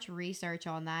so much research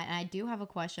on that. And I do have a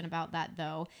question about that,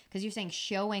 though, because you're saying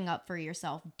showing up for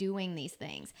yourself, doing these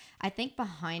things. I think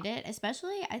behind it,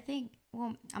 especially,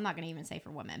 well, I'm not going to even say for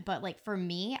women, but like for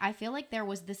me, I feel like there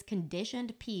was this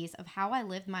conditioned piece of how I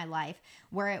lived my life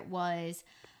where it was,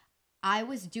 I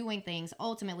was doing things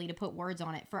ultimately, to put words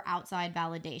on it, for outside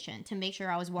validation, to make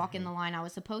sure I was walking the line I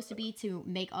was supposed to be, to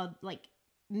make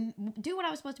do what I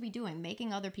was supposed to be doing,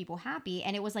 making other people happy.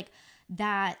 And it was like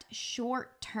that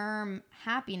short-term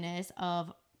happiness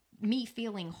of me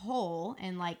feeling whole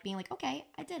and like being like, okay,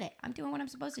 I did it. I'm doing what I'm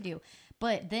supposed to do.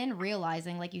 But then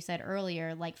realizing, like you said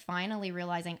earlier, like finally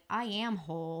realizing I am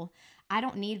whole. I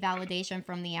don't need validation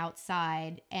from the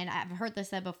outside. And I've heard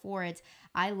this said before, it's,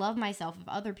 I love myself. If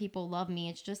other people love me,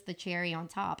 it's just the cherry on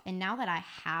top. And now that I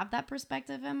have that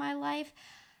perspective in my life,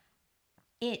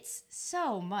 it's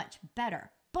so much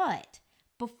better. But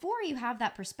before you have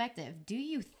that perspective, do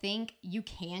you think you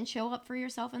can show up for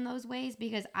yourself in those ways?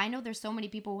 Because I know there's so many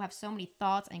people who have so many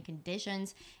thoughts and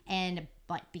conditions and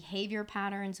like behavior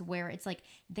patterns where it's like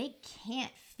they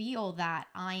can't feel that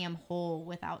I am whole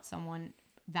without someone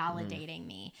validating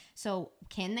me. So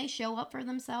can they show up for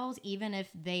themselves even if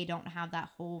they don't have that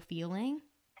whole feeling?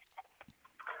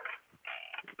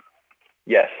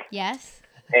 Yes. Yes.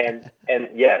 And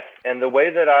yes, and the way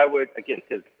that I would, again,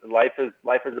 because life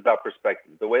is about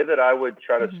perspective. The way that I would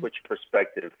try to switch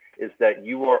perspective is that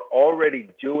you are already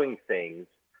doing things,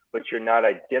 but you're not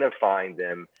identifying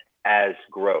them as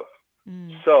growth.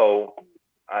 So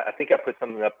I think I put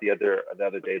something up the other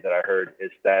day that I heard,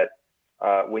 is that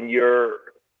when your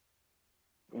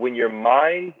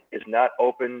mind is not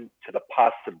open to the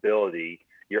possibility,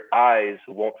 your eyes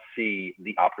won't see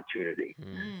the opportunity.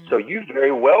 So you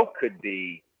very well could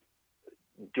be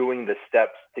doing the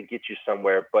steps to get you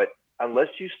somewhere, but unless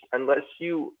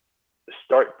you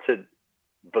start to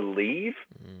believe,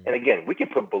 and again, we can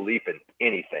put belief in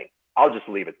anything. I'll just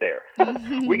leave it there.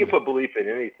 We can put belief in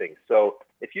anything. So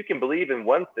if you can believe in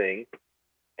one thing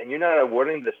and you're not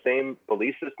awarding the same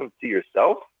belief system to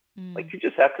yourself, like, you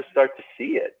just have to start to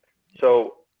see it.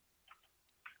 So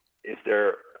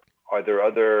are there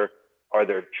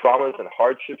traumas and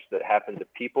hardships that happen to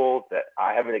people that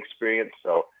I haven't experienced?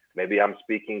 So maybe I'm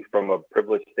speaking from a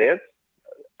privileged stance.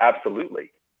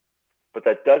 Absolutely. But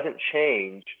that doesn't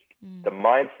change the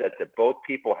mindset that both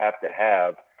people have to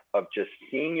have of just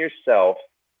seeing yourself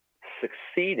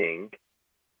succeeding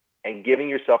and giving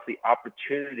yourself the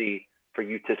opportunity for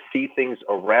you to see things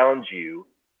around you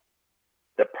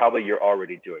that probably you're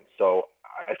already doing. So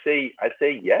I say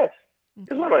yes.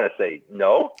 Because what am I going to say?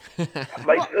 No?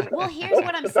 Like, Well, here's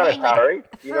what I'm that's not saying. Like, empowering.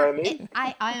 You know what I mean?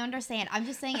 I understand. I'm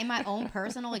just saying in my own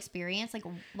personal experience,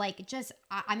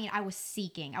 I mean, I was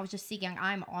just seeking.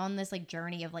 I'm on this like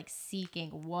journey of like seeking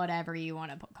whatever you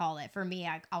want to call it. For me,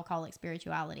 I'll call it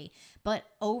spirituality. But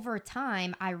over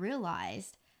time, I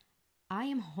realized I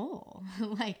am whole.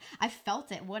 Like, I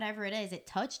felt it, whatever it is, it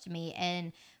touched me.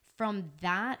 And from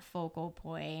that focal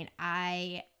point,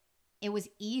 it was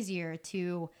easier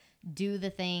to do the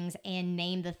things and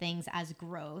name the things as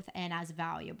growth and as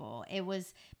valuable. It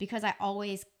was because I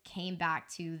always came back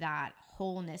to that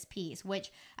wholeness piece,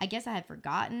 which I guess I had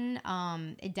forgotten.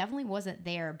 It definitely wasn't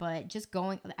there, but just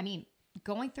going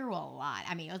through a lot.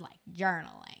 I mean, it was like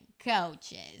journaling,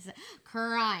 coaches,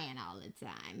 crying all the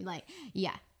time. Like,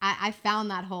 yeah, I found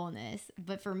that wholeness.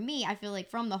 But for me, I feel like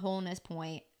from the wholeness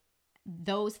point,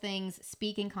 those things,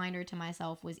 speaking kinder to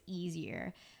myself was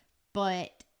easier.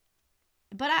 But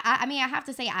I mean, I have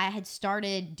to say I had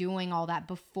started doing all that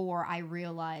before I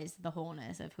realized the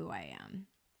wholeness of who I am.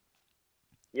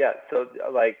 Yeah. So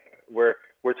like we're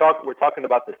talking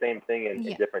about the same thing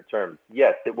in different terms.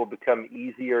 Yes, it will become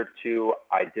easier to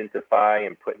identify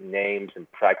and put names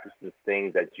and practice the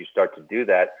things as you start to do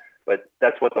that. But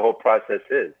that's what the whole process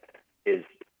is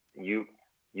you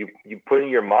put in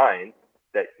your mind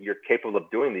that you're capable of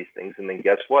doing these things, and then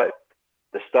guess what?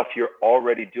 The stuff you're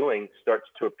already doing starts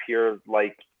to appear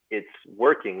like it's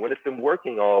working when it's been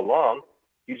working all along.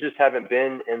 You just haven't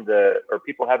been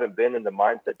people haven't been in the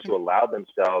mindset to allow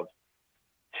themselves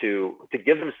to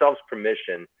give themselves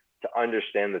permission to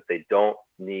understand that they don't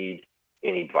need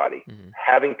anybody. Mm-hmm.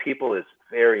 Having people is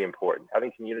very important.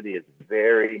 Having community is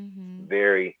very,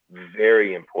 very,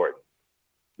 very important.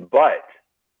 But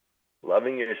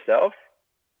loving yourself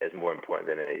is more important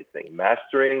than anything.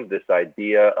 Mastering this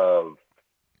idea of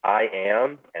I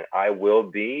am and I will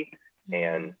be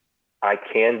and I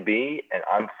can be and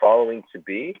I'm following to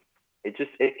be. It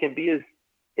can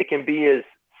be as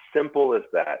simple as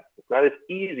that. It's not as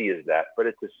easy as that, but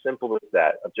it's as simple as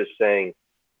that of just saying,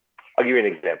 I'll give you an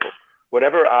example.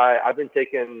 Whenever I've been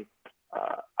taking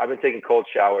cold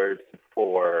showers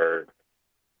for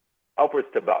upwards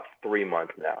to about 3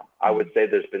 months now. I would say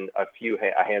there's been a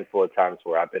handful of times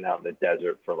where I've been out in the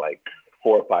desert for like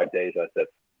 4 or 5 days. I said,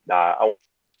 nah,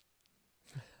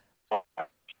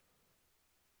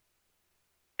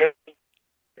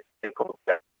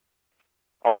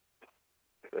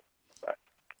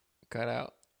 Cut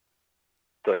out.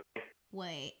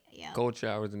 Wait, yeah. Cold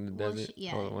showers in the desert.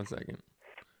 Yeah. Hold on 1 second.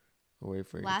 I'll wait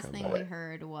for you. Last thing we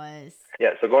heard was. Yeah,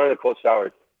 so going to the cold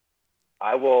showers,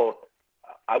 I will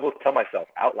tell myself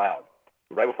out loud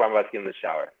right before I'm about to get in the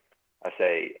shower. I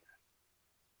say,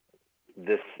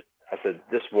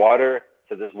 this water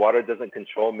doesn't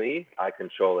control me. I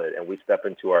control it, and we step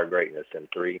into our greatness in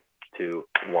 3, 2,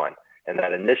 1. And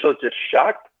that initial just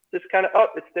shock, just kind of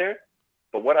it's there.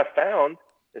 But what I found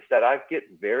is that I get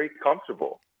very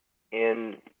comfortable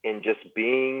in just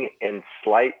being in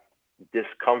slight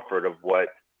discomfort of what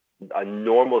a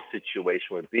normal situation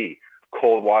would be.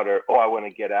 Cold water, I want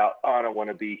to get out. I don't want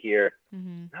to be here.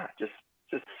 Mm-hmm. Nah, just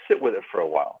sit with it for a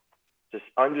while. Just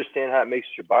understand how it makes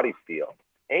your body feel.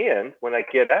 And when I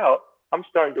get out, I'm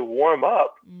starting to warm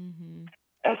up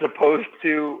as opposed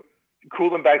to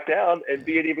cooling back down and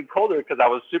being even colder because I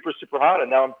was super, super hot. And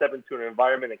now I'm stepping into an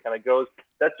environment and kind of goes,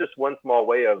 that's just one small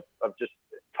way of just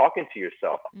talking to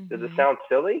yourself. Mm-hmm. Does it sound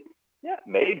silly? Yeah,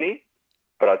 maybe.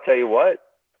 But I'll tell you what,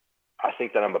 I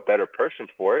think that I'm a better person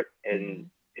for it. And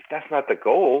if that's not the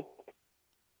goal,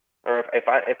 or if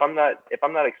I'm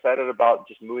not excited about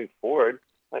just moving forward,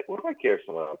 like, what do I care if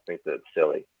someone else thinks that it's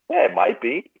silly? Yeah, it might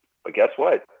be, but guess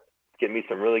what? It's getting me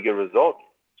some really good results.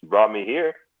 It's brought me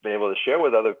here, been able to share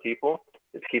with other people.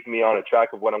 It's keeping me on a track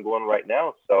of what I'm going right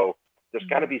now. So there's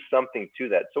got to be something to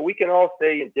that. So we can all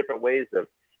say in different ways of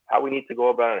how we need to go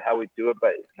about it and how we do it,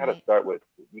 but it's got to start with,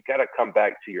 you got to come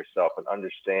back to yourself and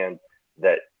understand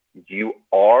that you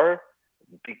are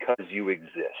because you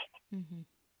exist,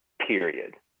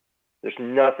 period. There's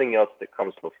nothing else that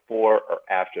comes before or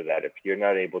after that if you're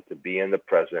not able to be in the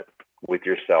present with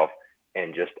yourself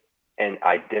and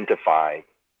identify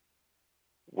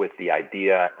with the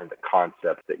idea and the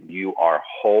concept that you are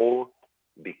whole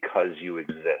because you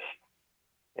exist.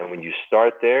 And when you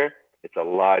start there, it's a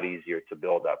lot easier to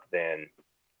build up than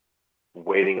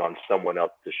waiting on someone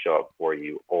else to show up for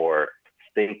you or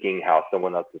thinking how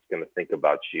someone else is going to think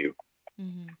about you.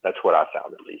 That's what I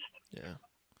found, at least. Yeah.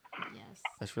 Yes.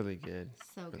 That's really good.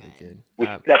 So really good. We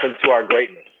step into our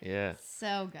greatness. Yeah.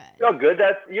 So good. You know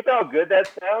how good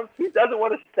that sounds? Who doesn't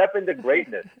want to step into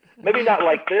greatness? Maybe not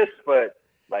like this, but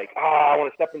like, I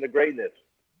want to step into greatness.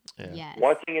 Yeah. Yes.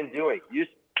 Wanting and doing. You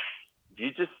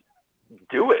just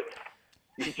do it.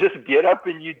 You just get up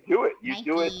and you do it. You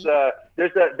do it.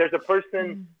 Nike. There's a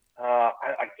person.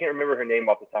 I can't remember her name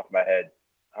off the top of my head.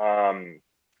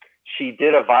 She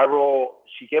did a viral.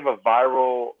 She gave a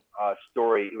viral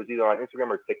story. It was either on Instagram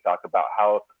or TikTok about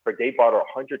how her date bought her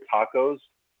 100 tacos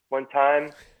one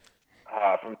time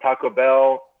from Taco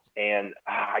Bell, and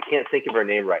I can't think of her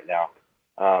name right now.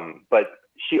 But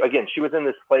she was in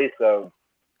this place of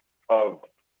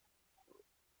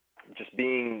just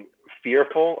being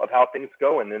fearful of how things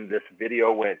go, and then this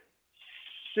video went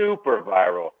super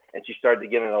viral, and she started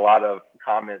getting a lot of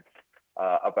comments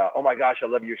about, "Oh my gosh, I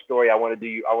love your story. I want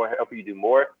to help you do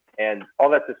more." And all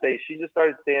that to say, she just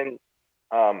started saying,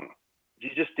 "You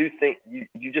just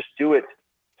do it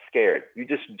scared. You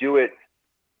just do it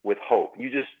with hope. You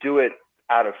just do it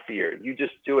out of fear. You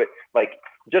just do it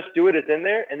just do it is in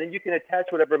there, and then you can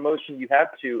attach whatever emotion you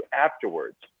have to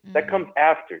afterwards. That comes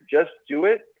after. Just do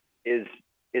it is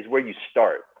where you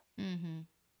start. Mm-hmm.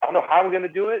 I don't know how I'm going to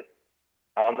do it.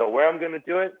 I don't know where I'm going to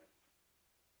do it.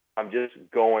 I'm just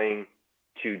going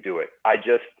to do it. I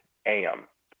just am,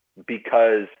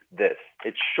 because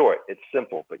it's short, it's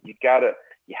simple, but you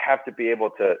have to be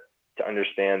able to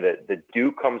understand that the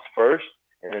do comes first,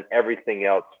 and then everything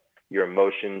else, your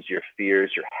emotions, your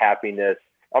fears, your happiness,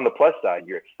 on the plus side,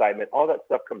 your excitement, all that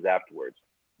stuff comes afterwards.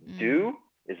 Do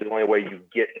is the only way you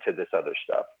get to this other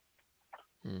stuff.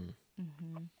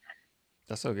 Mm-hmm.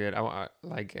 That's so good.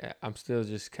 I'm still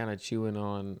just kind of chewing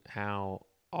on how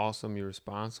awesome your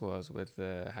response was with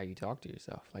how you talk to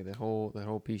yourself, like that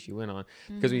whole piece you went on.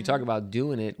 Because when you talk about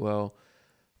doing it, well,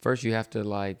 first you have to,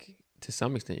 to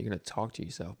some extent, you're going to talk to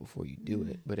yourself before you do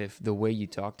it. But if the way you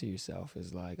talk to yourself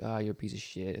is like, oh, you're a piece of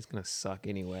shit, it's going to suck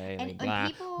anyway, And blah,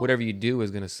 people, whatever you do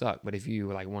is going to suck. But if you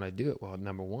want to do it, well,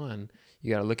 number one,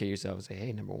 you got to look at yourself and say,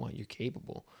 hey, number one, you're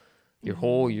capable. You're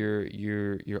whole. You're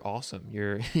awesome.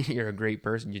 You're you're a great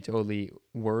person. You're totally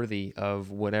worthy of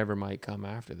whatever might come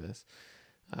after this.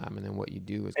 And then what you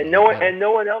do is no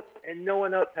one else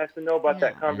has to know about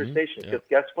that conversation, because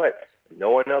guess what? No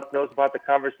one else knows about the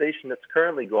conversation that's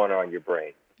currently going on in your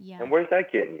brain. Yeah. And where's that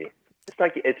getting you?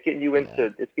 It's getting you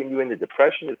into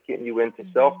depression. It's getting you into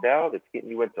self-doubt. It's getting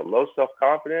you into low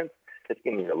self-confidence. It's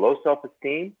getting you into low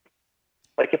self-esteem.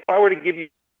 Like, if I were to give you,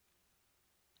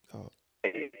 we froze.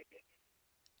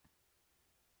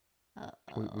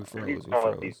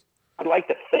 I'd like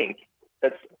to think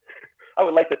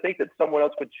that someone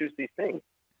else would choose these things.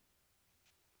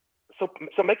 So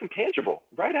make them tangible.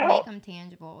 Right out. Make them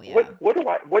tangible. Yeah. What do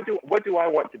I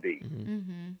want to be?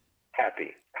 Mm-hmm.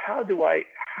 Happy.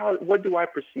 What do I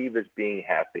perceive as being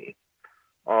happy?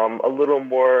 A little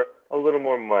more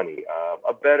money,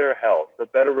 a better health, a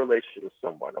better relationship with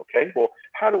someone. Okay. Well,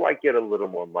 how do I get a little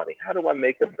more money? How do I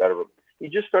make a better? You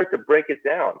just start to break it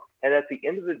down, and at the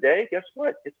end of the day, guess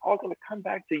what? It's all going to come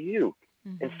back to you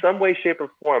in some way, shape, or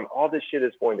form. All this shit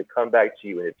is going to come back to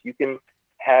you, and if you can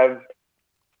have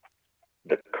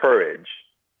the courage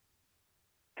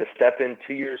to step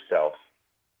into yourself,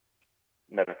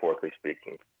 metaphorically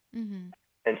speaking,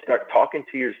 and start talking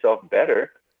to yourself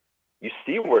better, you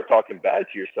see where talking bad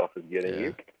to yourself is getting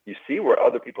you. You see where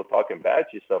other people talking bad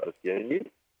to yourself is getting you.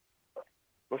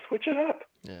 We'll switch it up.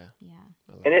 Yeah.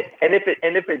 And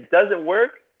if it doesn't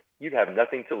work, you have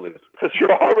nothing to lose, because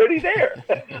you're already there.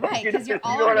 Right, because you're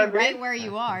already right where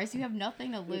you are, so you have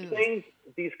nothing to lose.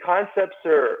 These concepts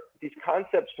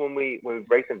when we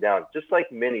break them down, just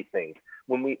like many things,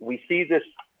 when we see this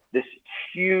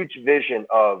huge vision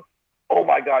of, oh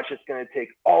my gosh, it's going to take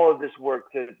all of this work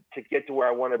to get to where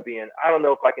I want to be, and I don't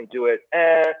know if I can do it.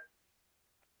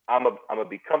 I'm gonna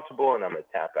be comfortable, and I'm gonna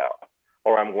tap out.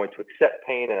 Or I'm going to accept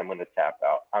pain, and I'm going to tap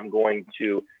out. I'm going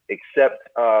to accept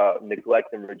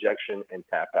neglect and rejection and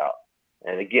tap out.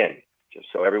 And again, just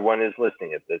so everyone is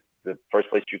listening, if the first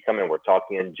place you come in, we're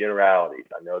talking in generalities.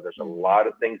 I know there's a lot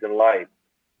of things in life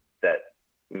that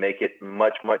make it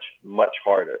much, much, much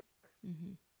harder.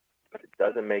 But it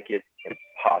doesn't make it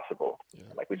impossible.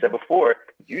 Like we said before,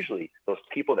 usually those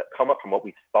people that come up from what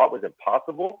we thought was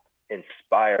impossible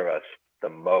inspire us the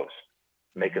most.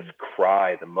 Make us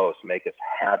cry the most, make us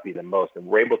happy the most, and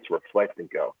we're able to reflect and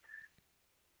go,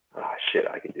 "Ah, shit,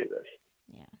 I can do this."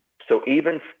 Yeah. So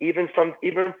even from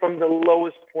the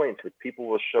lowest points, which people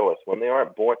will show us when they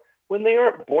aren't born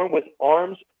with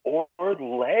arms or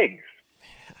legs.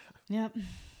 Yep.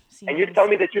 And you're telling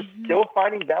me that you're still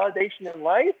finding validation in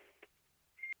life?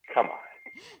 Come on,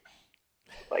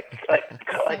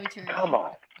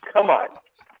 come on.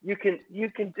 You can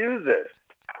do this.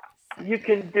 You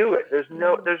can do it. There's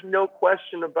no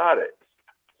question about it.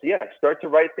 So yeah, start to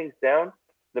write things down.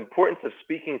 the importance of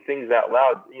speaking things out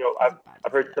loud. You know,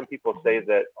 I've heard some people say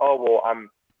that, oh, well, I'm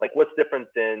like, what's different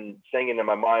than saying it in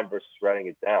my mind versus writing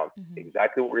it down?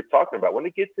 Exactly what we're talking about. When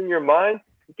it gets in your mind,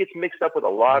 it gets mixed up with a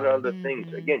lot of other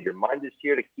things. Again, your mind is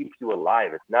here to keep you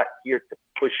alive. It's not here to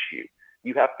push you.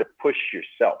 You have to push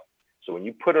yourself. So when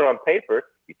you put it on paper,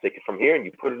 you take it from here and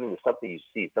you put it into something you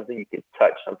see, something you can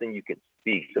touch, something you can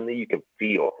speak, something you can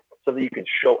feel, something you can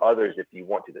show others if you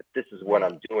want to, that this is what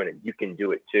I'm doing and you can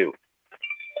do it too.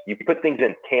 You put things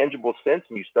in tangible sense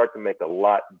and you start to make a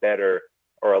lot better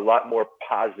or a lot more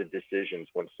positive decisions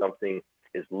when something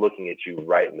is looking at you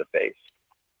right in the face.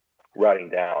 Writing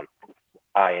down,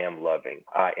 I am loving,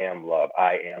 I am loved,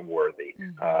 I am worthy,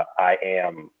 I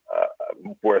am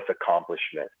worth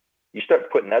accomplishment. You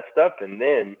start putting that stuff, and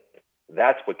then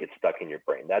that's what gets stuck in your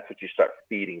brain. That's what you start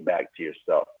feeding back to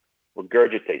yourself.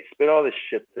 Regurgitate, spit all this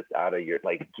shit that's out of your,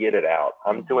 like, get it out.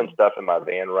 I'm doing stuff in my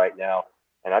van right now,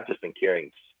 and I've just been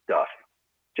carrying stuff,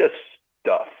 just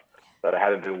stuff that I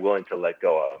haven't been willing to let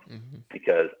go of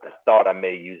because I thought I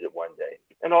may use it one day.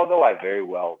 And although I very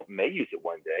well may use it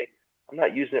one day, I'm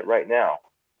not using it right now.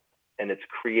 And it's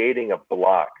creating a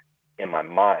block in my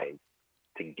mind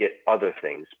to get other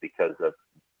things because of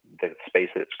the space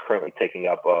that it's currently taking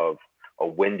up of, or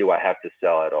when do I have to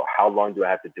sell it, or how long do I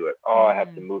have to do it? Oh, I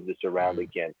have to move this around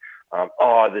again.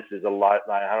 Oh, this is a lot.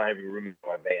 I don't have any room in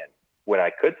my van. When I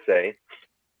could say,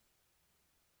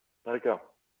 let it go.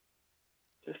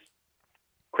 Just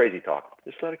crazy talk.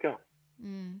 Just let it go.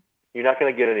 You're not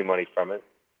going to get any money from it.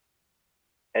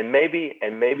 And maybe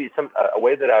a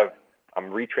way that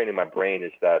I'm retraining my brain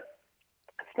is that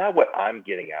it's not what I'm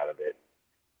getting out of it.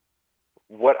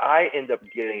 What I end up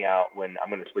getting out when I'm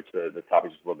going to switch the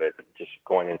topics a little bit, just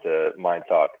going into mind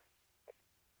talk.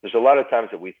 There's a lot of times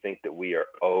that we think that we are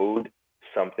owed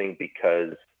something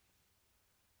because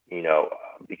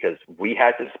we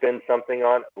had to spend something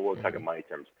on, we'll talk in money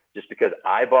terms, just because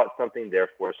I bought something,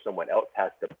 therefore someone else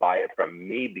has to buy it from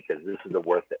me because this is the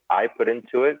worth that I put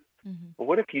into it. But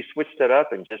what if you switched that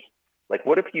up and just, like,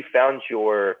 what if you found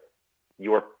your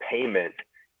payment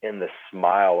in the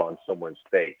smile on someone's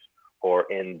face, or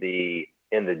in the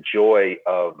joy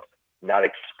of not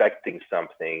expecting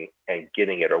something and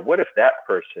getting it? Or what if that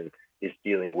person is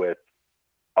dealing with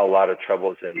a lot of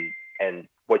troubles and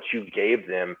what you gave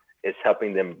them is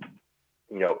helping them,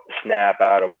 snap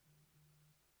out of.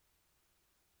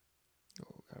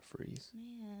 Oh, got freeze.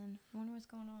 Man, I wonder what's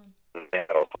going on.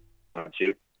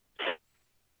 You.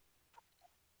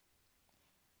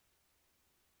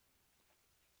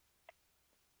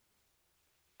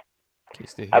 Can you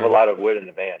still hear I have a me? lot of wood in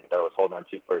the van that I was holding on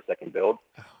to for a second build.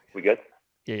 Oh, We good?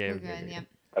 yeah, We're good. Yep.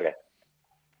 Okay.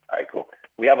 All right, cool.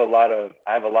 I have a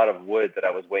lot of wood that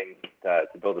I was waiting to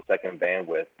build a second van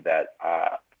with that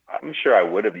I'm sure I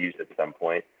would have used at some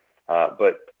point.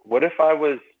 But what if I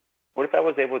was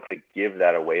able to give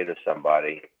that away to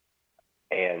somebody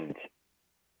and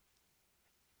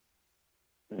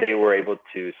they were able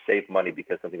to save money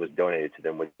because something was donated to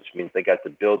them, which means they got to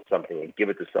build something and give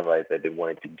it to somebody that they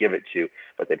wanted to give it to,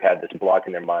 but they've had this block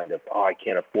in their mind of, oh, I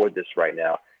can't afford this right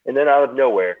now. And then out of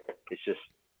nowhere, it's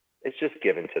just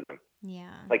given to them.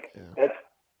 Yeah.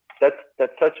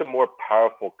 That's such a more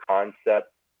powerful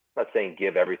concept. I'm not saying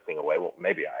give everything away. Well,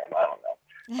 maybe I am. I don't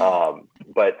know.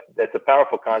 But that's a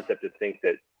powerful concept to think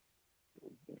that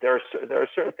there are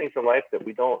certain things in life that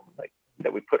we don't like,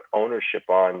 that we put ownership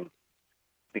on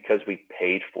because we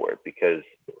paid for it, because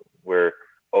we're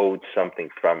owed something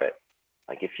from it.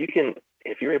 Like if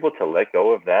you're able to let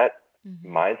go of that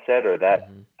mindset or that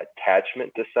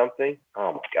attachment to something,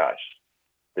 oh my gosh,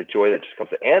 the joy that just comes,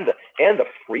 and the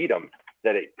freedom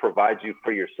that it provides you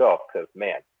for yourself. Because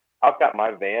man, I've got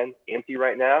my van empty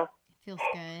right now. Feels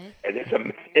good. And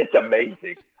it's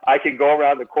amazing. I can go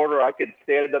around the corner. I can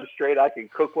stand up straight. I can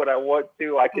cook what I want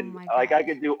to. I can I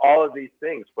can do all of these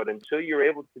things. But until you're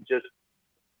able to just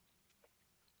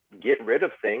get rid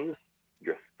of things,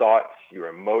 your thoughts, your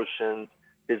emotions,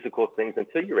 physical things,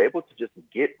 until you're able to just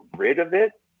get rid of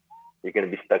it, you're going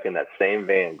to be stuck in that same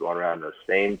van, going around those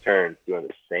same turns, doing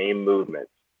the same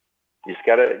movements. You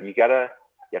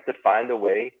have to find a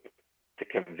way to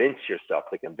convince yourself,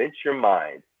 to convince your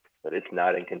mind that it's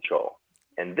not in control.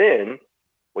 And then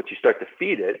once you start to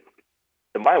feed it,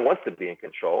 the mind wants to be in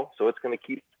control, so it's going to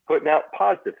keep putting out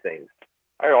positive things.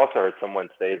 I also heard someone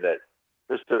say that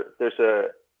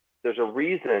there's a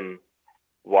reason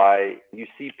why you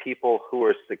see people who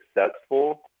are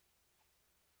successful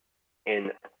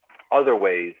in other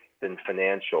ways than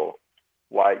financial,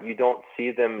 why you don't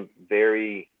see them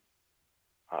very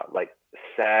like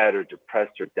sad or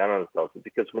depressed or down on themselves,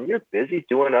 because when you're busy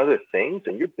doing other things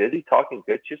and you're busy talking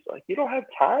good to yourself, you don't have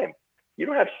time you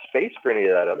don't have space for any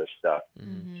of that other stuff.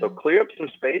 Mm-hmm. So clear up some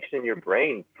space in your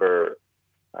brain for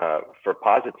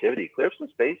positivity. Clear up some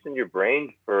space in your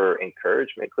brain for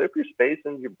encouragement. Clear up your space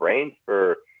in your brain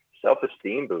for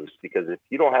self-esteem boost. Because if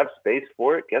you don't have space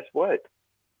for it, guess what?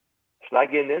 It's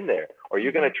not getting in there. Or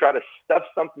you're going to try to stuff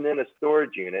something in a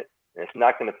storage unit and it's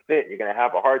not going to fit. You're going to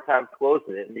have a hard time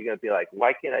closing it, and you're going to be like,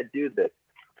 why can't I do this?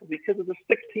 Because of the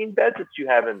 16 beds that you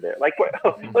have in there. Like what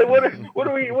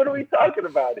are we talking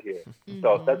about here? Mm-hmm.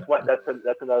 So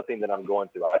that's another thing that I'm going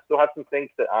through. I still have some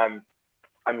things that I'm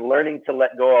learning to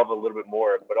let go of a little bit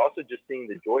more, but also just seeing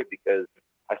the joy, because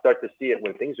I start to see it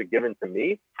when things are given to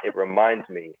me. It reminds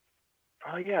me,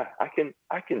 oh yeah, I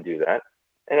can do that,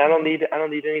 and I don't need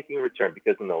anything in return,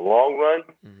 because in the long run,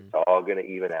 it's all going to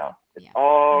even out. It's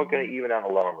all going to even out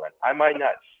in the long run. I might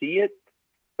not see it,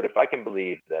 but if I can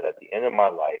believe that at the end of my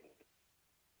life,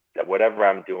 that whatever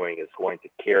I'm doing is going to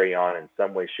carry on in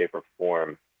some way, shape, or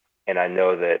form, and I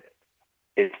know that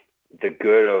it's the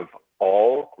good of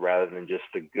all rather than just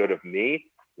the good of me,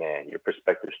 man, your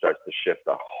perspective starts to shift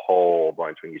a whole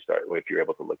bunch if you're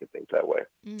able to look at things that way.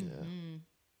 Mm-hmm.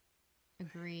 Yeah.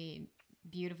 Agreed.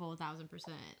 Beautiful, 1,000%.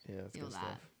 Yeah, that's feel good that.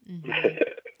 stuff. Mm-hmm.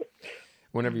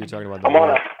 Whenever you're talking about I'm on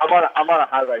a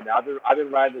high right now. I've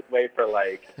been riding this wave for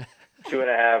like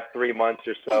 2.5, 3 months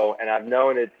or so, and I've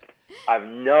known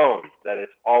that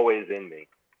it's always in me.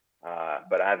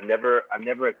 But I've never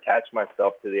attached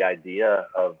myself to the idea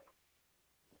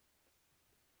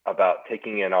about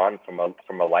taking it on from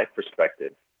a life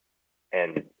perspective,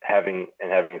 and having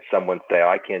someone say, oh,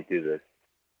 I can't do this.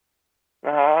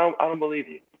 I don't believe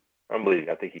you. I don't believe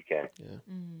you. I think you can. Yeah.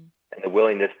 Mm-hmm. And the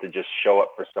willingness to just show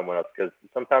up for someone else, because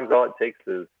sometimes all it takes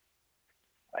is,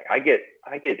 like, I get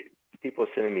people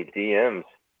sending me DMs.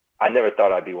 I never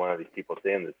thought I'd be one of these people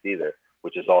saying this either,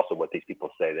 which is also what these people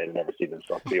say. They never see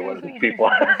themselves being one of these people.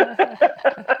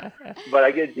 But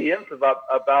I get DMs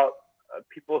about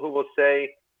people who will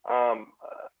say,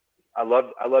 I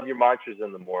love your mantras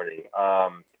in the morning.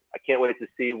 I can't wait to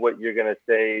see what you're gonna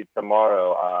say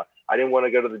tomorrow. I didn't want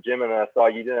to go to the gym, and I saw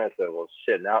you did. I said, well,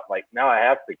 shit. Now I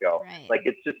have to go. Right. Like,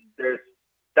 it's just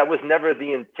that was never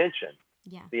the intention.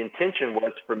 Yeah. The intention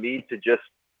was for me to just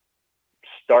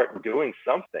start doing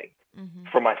something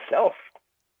for myself.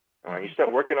 You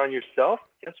start working on yourself.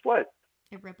 Guess what?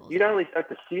 It ripples. You not only start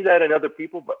to see that in other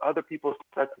people, but other people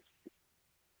start to see.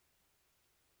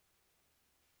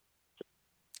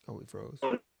 Oh, we froze.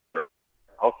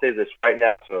 I'll say this right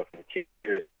now. So if you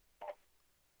hear,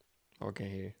 okay,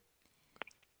 here.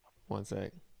 1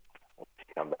 sec.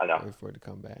 I know. Wait for it to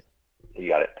come back. You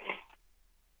got it.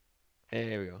 Hey,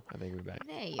 there we go. I think we're back.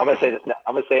 I'm gonna say this now.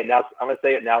 I'm gonna say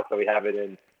it now, so we have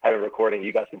it recording.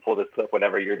 You guys can pull this clip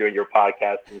whenever you're doing your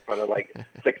podcast in front of like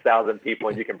 6,000 people,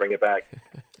 and you can bring it back.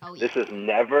 Oh, yeah. This is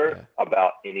never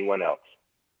about anyone else.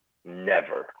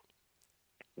 Never.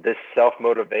 This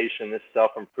self-motivation, this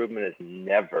self-improvement is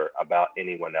never about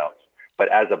anyone else. But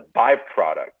as a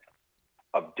byproduct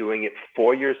of doing it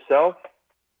for yourself,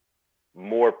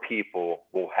 more people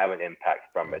will have an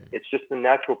impact from it. It's just a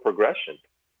natural progression.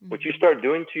 What you start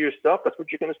doing to yourself, that's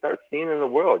what you're going to start seeing in the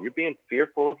world. You're being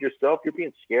fearful of yourself. You're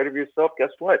being scared of yourself.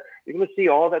 Guess what? You're going to see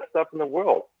all that stuff in the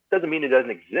world. Doesn't mean it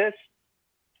doesn't exist.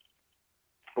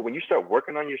 But when you start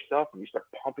working on yourself, and you start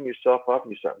pumping yourself up,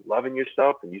 and you start loving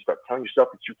yourself, and you start telling yourself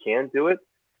that you can do it,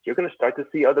 you're going to start to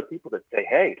see other people that say,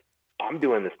 hey, I'm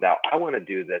doing this now. I want to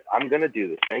do this. I'm going to do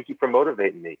this. Thank you for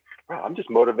motivating me. Bro, I'm just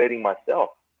motivating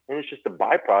myself. And it's just a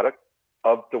byproduct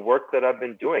of the work that I've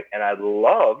been doing. And I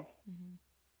love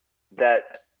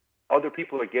that other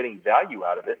people are getting value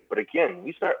out of it. But again,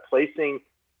 we start placing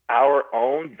our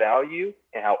own value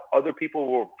and how other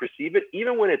people will perceive it,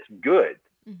 even when it's good.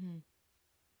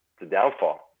 The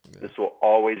downfall. Yeah. This will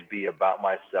always be about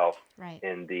myself, right,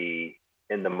 in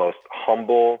the most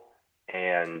humble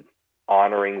and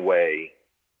honoring way,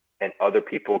 and other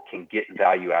people can get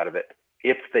value out of it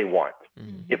if they want,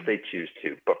 if they choose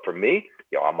to. But for me,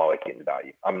 I'm always getting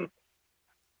value.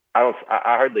 I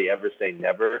hardly ever say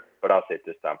never, but I'll say it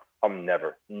this time. I'm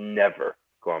never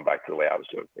going back to the way I was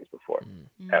doing things before.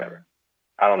 Ever.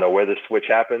 I don't know where the switch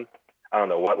happened. I don't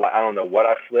know what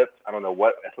I flipped. I don't know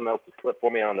what someone else flipped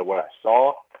for me. I don't know what I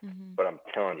saw, but I'm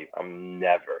telling you, I'm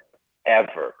never,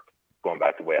 ever going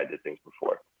back the way I did things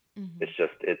before. It's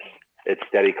just, it's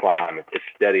steady climbing. It's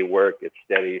steady work. It's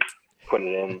steady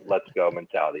putting it in, let's go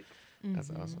mentality. That's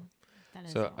awesome.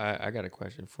 So awesome. I got a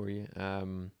question for you.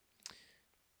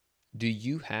 Do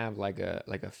you have like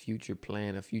a future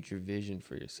plan, a future vision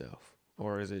for yourself?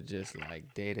 Or is it just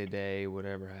like day to day,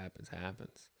 whatever happens?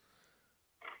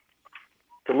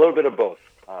 It's a little bit of both.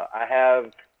 I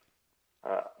have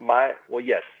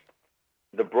yes.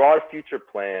 the broad future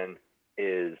plan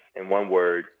is, in one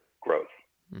word, growth.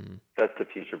 Mm-hmm. That's the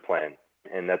future plan.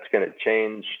 And that's going to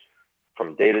change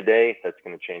from day to day. That's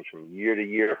going to change from year to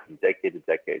year, from decade to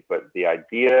decade. But the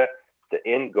idea, the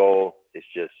end goal is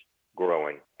just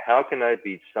growing. How can I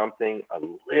be something a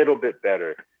little bit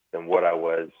better than what I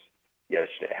was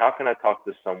yesterday? How can I talk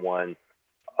to someone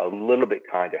a little bit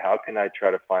kinder? How can I try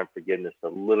to find forgiveness a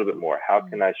little bit more? How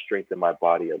can I strengthen my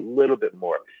body a little bit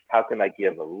more? How can I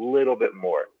give a little bit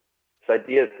more? This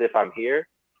idea is, if I'm here,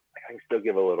 I can still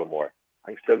give a little more.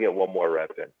 I can still get one more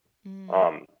rep in.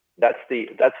 That's the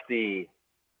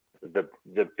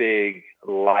big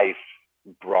life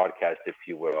broadcast, if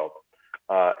you will.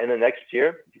 In the next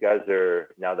year, you guys are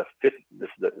now the fifth.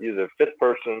 You're the fifth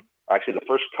person, actually the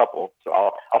first couple. So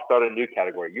I'll start a new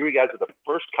category. You guys are the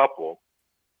first couple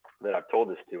that I've told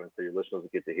this to, and so your listeners will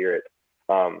get to hear it.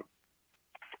 I'm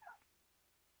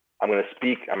going to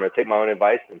speak. I'm going to take my own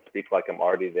advice and speak like I'm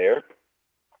already there.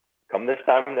 Come this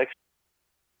time next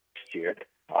year,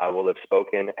 I will have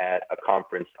spoken at a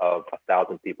conference of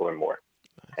 1,000 people or more.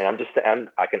 And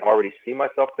I can already see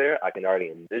myself there. I can already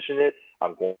envision it.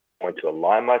 I'm going to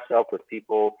align myself with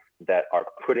people that are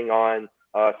putting on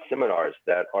seminars,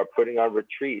 that are putting on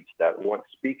retreats, that want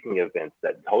speaking events,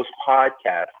 that host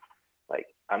podcasts. Like,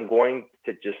 I'm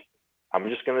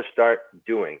just going to start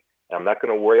doing. And I'm not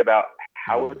going to worry about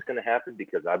how it's going to happen,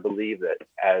 because I believe that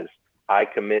as I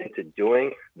commit to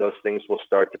doing, those things will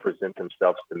start to present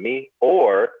themselves to me.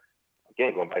 Or,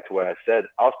 again, going back to what I said,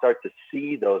 I'll start to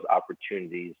see those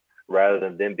opportunities rather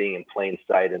than them being in plain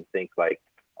sight and think like,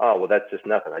 oh, well, that's just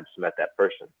nothing. I just met that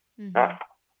person.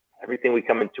 Everything we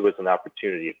come into is an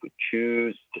opportunity if we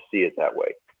choose to see it that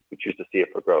way. We choose to see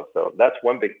it for growth. So that's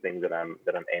one big thing that I'm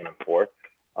aiming for.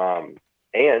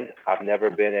 And I've never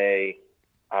been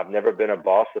a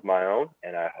boss of my own,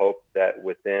 and I hope that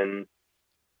within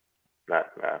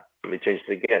let me change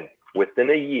it again.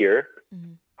 Within a year,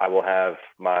 I will have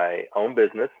my own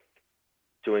business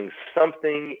doing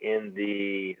something in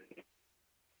the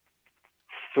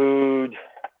food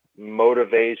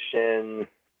motivation,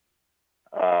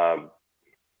 not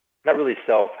really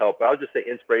self-help, but I'll just say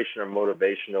inspiration or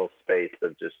motivational space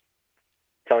of just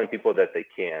telling people that they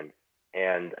can.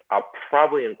 And I'll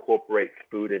probably incorporate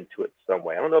food into it some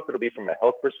way. I don't know if it'll be from a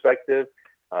health perspective,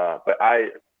 but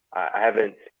I've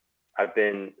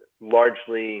been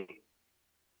largely.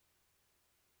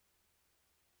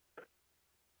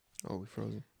 Oh, we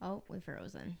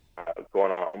frozen.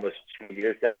 Going on almost 2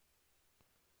 years now.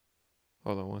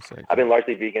 Hold on 1 second. I've been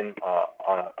largely vegan.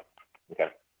 Okay.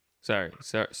 Sorry.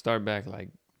 Start back like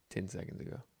 10 seconds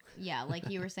ago. Yeah, like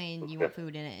you were saying, you want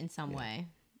food in it in some way.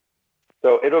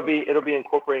 So it'll be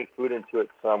incorporating food into it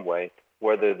some way,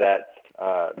 whether that's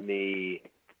me,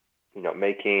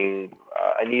 making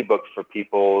an ebook for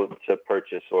people to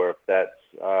purchase, or if that's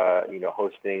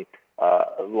hosting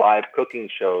live cooking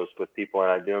shows with people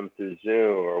and I do them through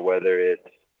Zoom, or whether it's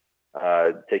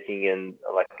taking in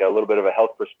like a little bit of a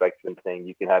health perspective and saying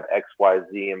you can have X, Y,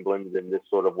 Z and blended in this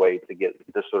sort of way to get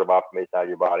this sort of optimization out of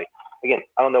your body. Again,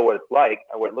 I don't know what it's like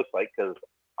or what it looks like because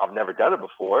I've never done it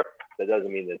before. That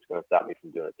doesn't mean that it's going to stop me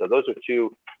from doing it. So those are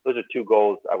two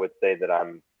goals I would say that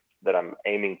I'm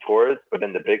aiming towards, but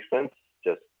in the big sense,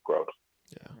 just growth.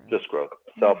 Yeah. Just growth.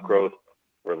 Self-growth,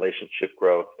 relationship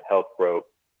growth, health growth,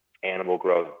 animal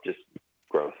growth, just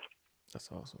growth. That's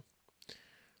awesome.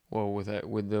 Well,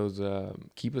 with those,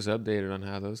 keep us updated on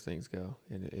how those things go,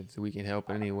 and if we can help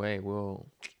in any way, we'll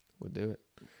do it.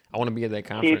 I want to be at that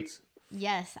conference.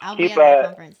 I'll be at that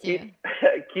conference too.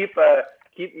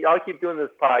 Y'all keep doing this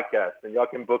podcast, and y'all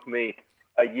can book me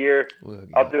a year.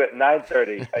 I'll do it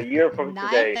 9:30 a year from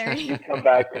today. You come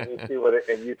back and you see what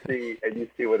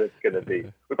it's gonna be.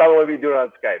 We probably won't be doing it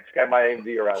on Skype. Skype might even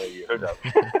be around a year. Who knows?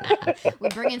 We're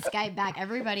bringing Skype back.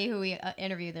 Everybody who we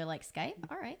interview, they're like, Skype?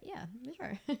 All right, yeah,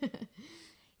 sure.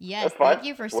 Yes, thank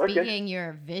you for speaking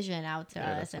your vision out to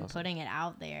us and putting it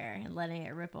out there and letting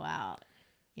it ripple out.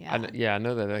 Yeah, I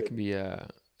know that can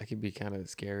be kind of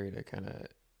scary to kind of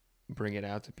bring it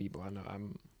out to people. I don't know.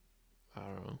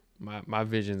 My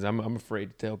visions, I'm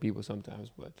afraid to tell people sometimes,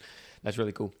 but that's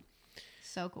really cool.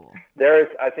 So cool.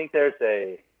 That's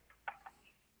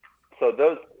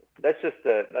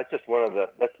just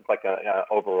like an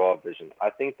overall vision. I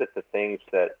think that the things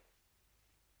that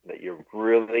you're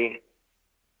really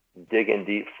digging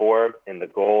deep for in the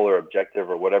goal or objective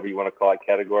or whatever you want to call it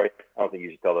category, I don't think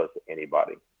you should tell those to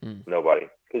anybody. Nobody.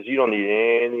 Because you don't need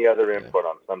any other input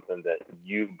on something that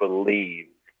you believe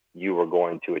you were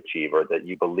going to achieve, or that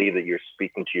you believe that you're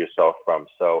speaking to yourself from.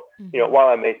 So, while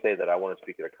I may say that I want to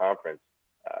speak at a conference,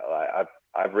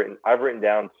 I've written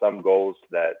down some goals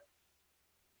that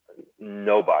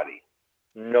nobody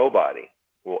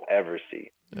will ever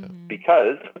see Mhm.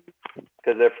 because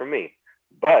they're for me.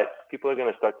 But people are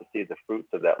going to start to see the fruits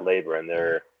of that labor, and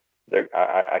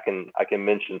I can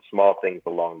mention small things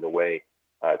along the way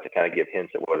to kind of give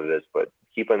hints at what it is. But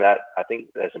keeping that, I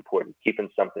think that's important. Keeping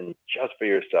something just for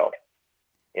yourself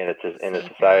in a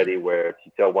society where if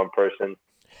you tell one person,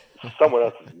 someone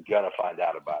else is gonna find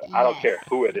out about it. I don't care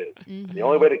who it is. Mhm. The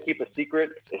only way to keep a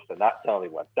secret is to not tell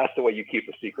anyone. That's the way you keep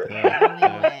a secret. The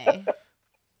only way.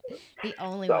 The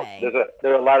only So way.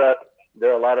 there are a lot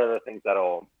of other things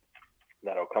that'll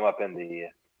come up in the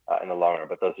long run,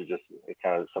 but those are just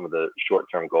kind of some of the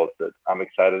short-term goals that I'm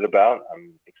excited about.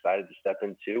 I'm excited to step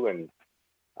into and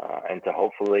to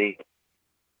hopefully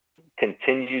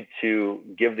continue to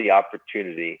give the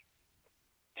opportunity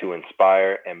to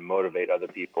inspire and motivate other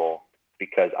people,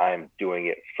 because I am doing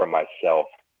it for myself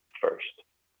first.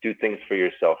 Do things for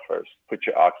yourself first. Put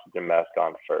your oxygen mask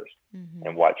on first,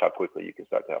 and watch how quickly you can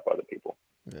start to help other people.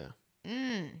 Yeah.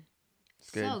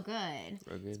 So good.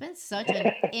 Good. It's been such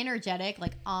an energetic,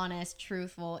 like honest,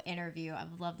 truthful interview.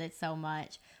 I've loved it so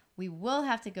much. We will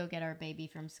have to go get our baby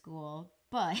from school,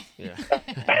 but Yeah.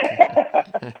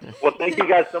 Well, thank you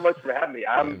guys so much for having me.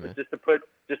 I'm just to put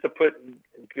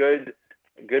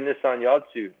goodness on y'all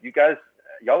too. You guys,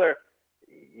 y'all are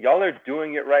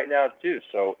doing it right now too.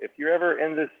 So if you're ever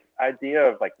in this idea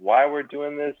of like why we're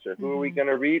doing this or who are we going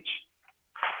to reach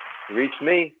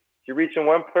me. If you're reaching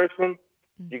one person,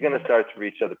 you're going to start to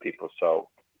reach other people. So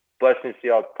blessings to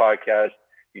y'all's podcast.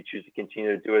 You choose to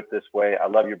continue to do it this way. I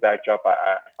love your backdrop.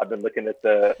 I've been looking at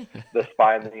the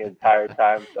spine the entire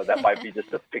time, so that might be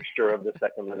just a fixture of the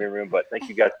second living room. But thank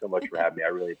you guys so much for having me. I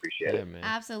really appreciate it. Man.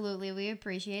 Absolutely. We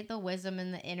appreciate the wisdom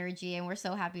and the energy, and we're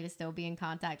so happy to still be in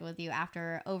contact with you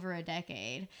after over a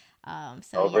decade.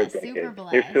 Over a decade. Super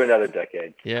blessed. Here's to another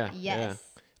decade. Yeah. Yes. Yeah.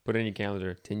 Put it in your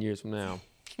calendar. 10 years from now,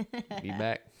 be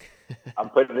back. I'm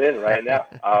putting it in right now.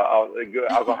 I'll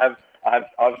have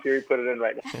Siri put it in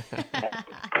right now.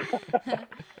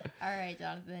 All right,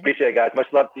 Johnathan. Appreciate it, guys. Much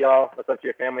love to y'all. Much love to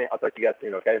your family. I'll talk to you guys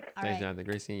soon, okay? All Thanks, right. Jonathan.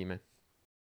 Great seeing you, man.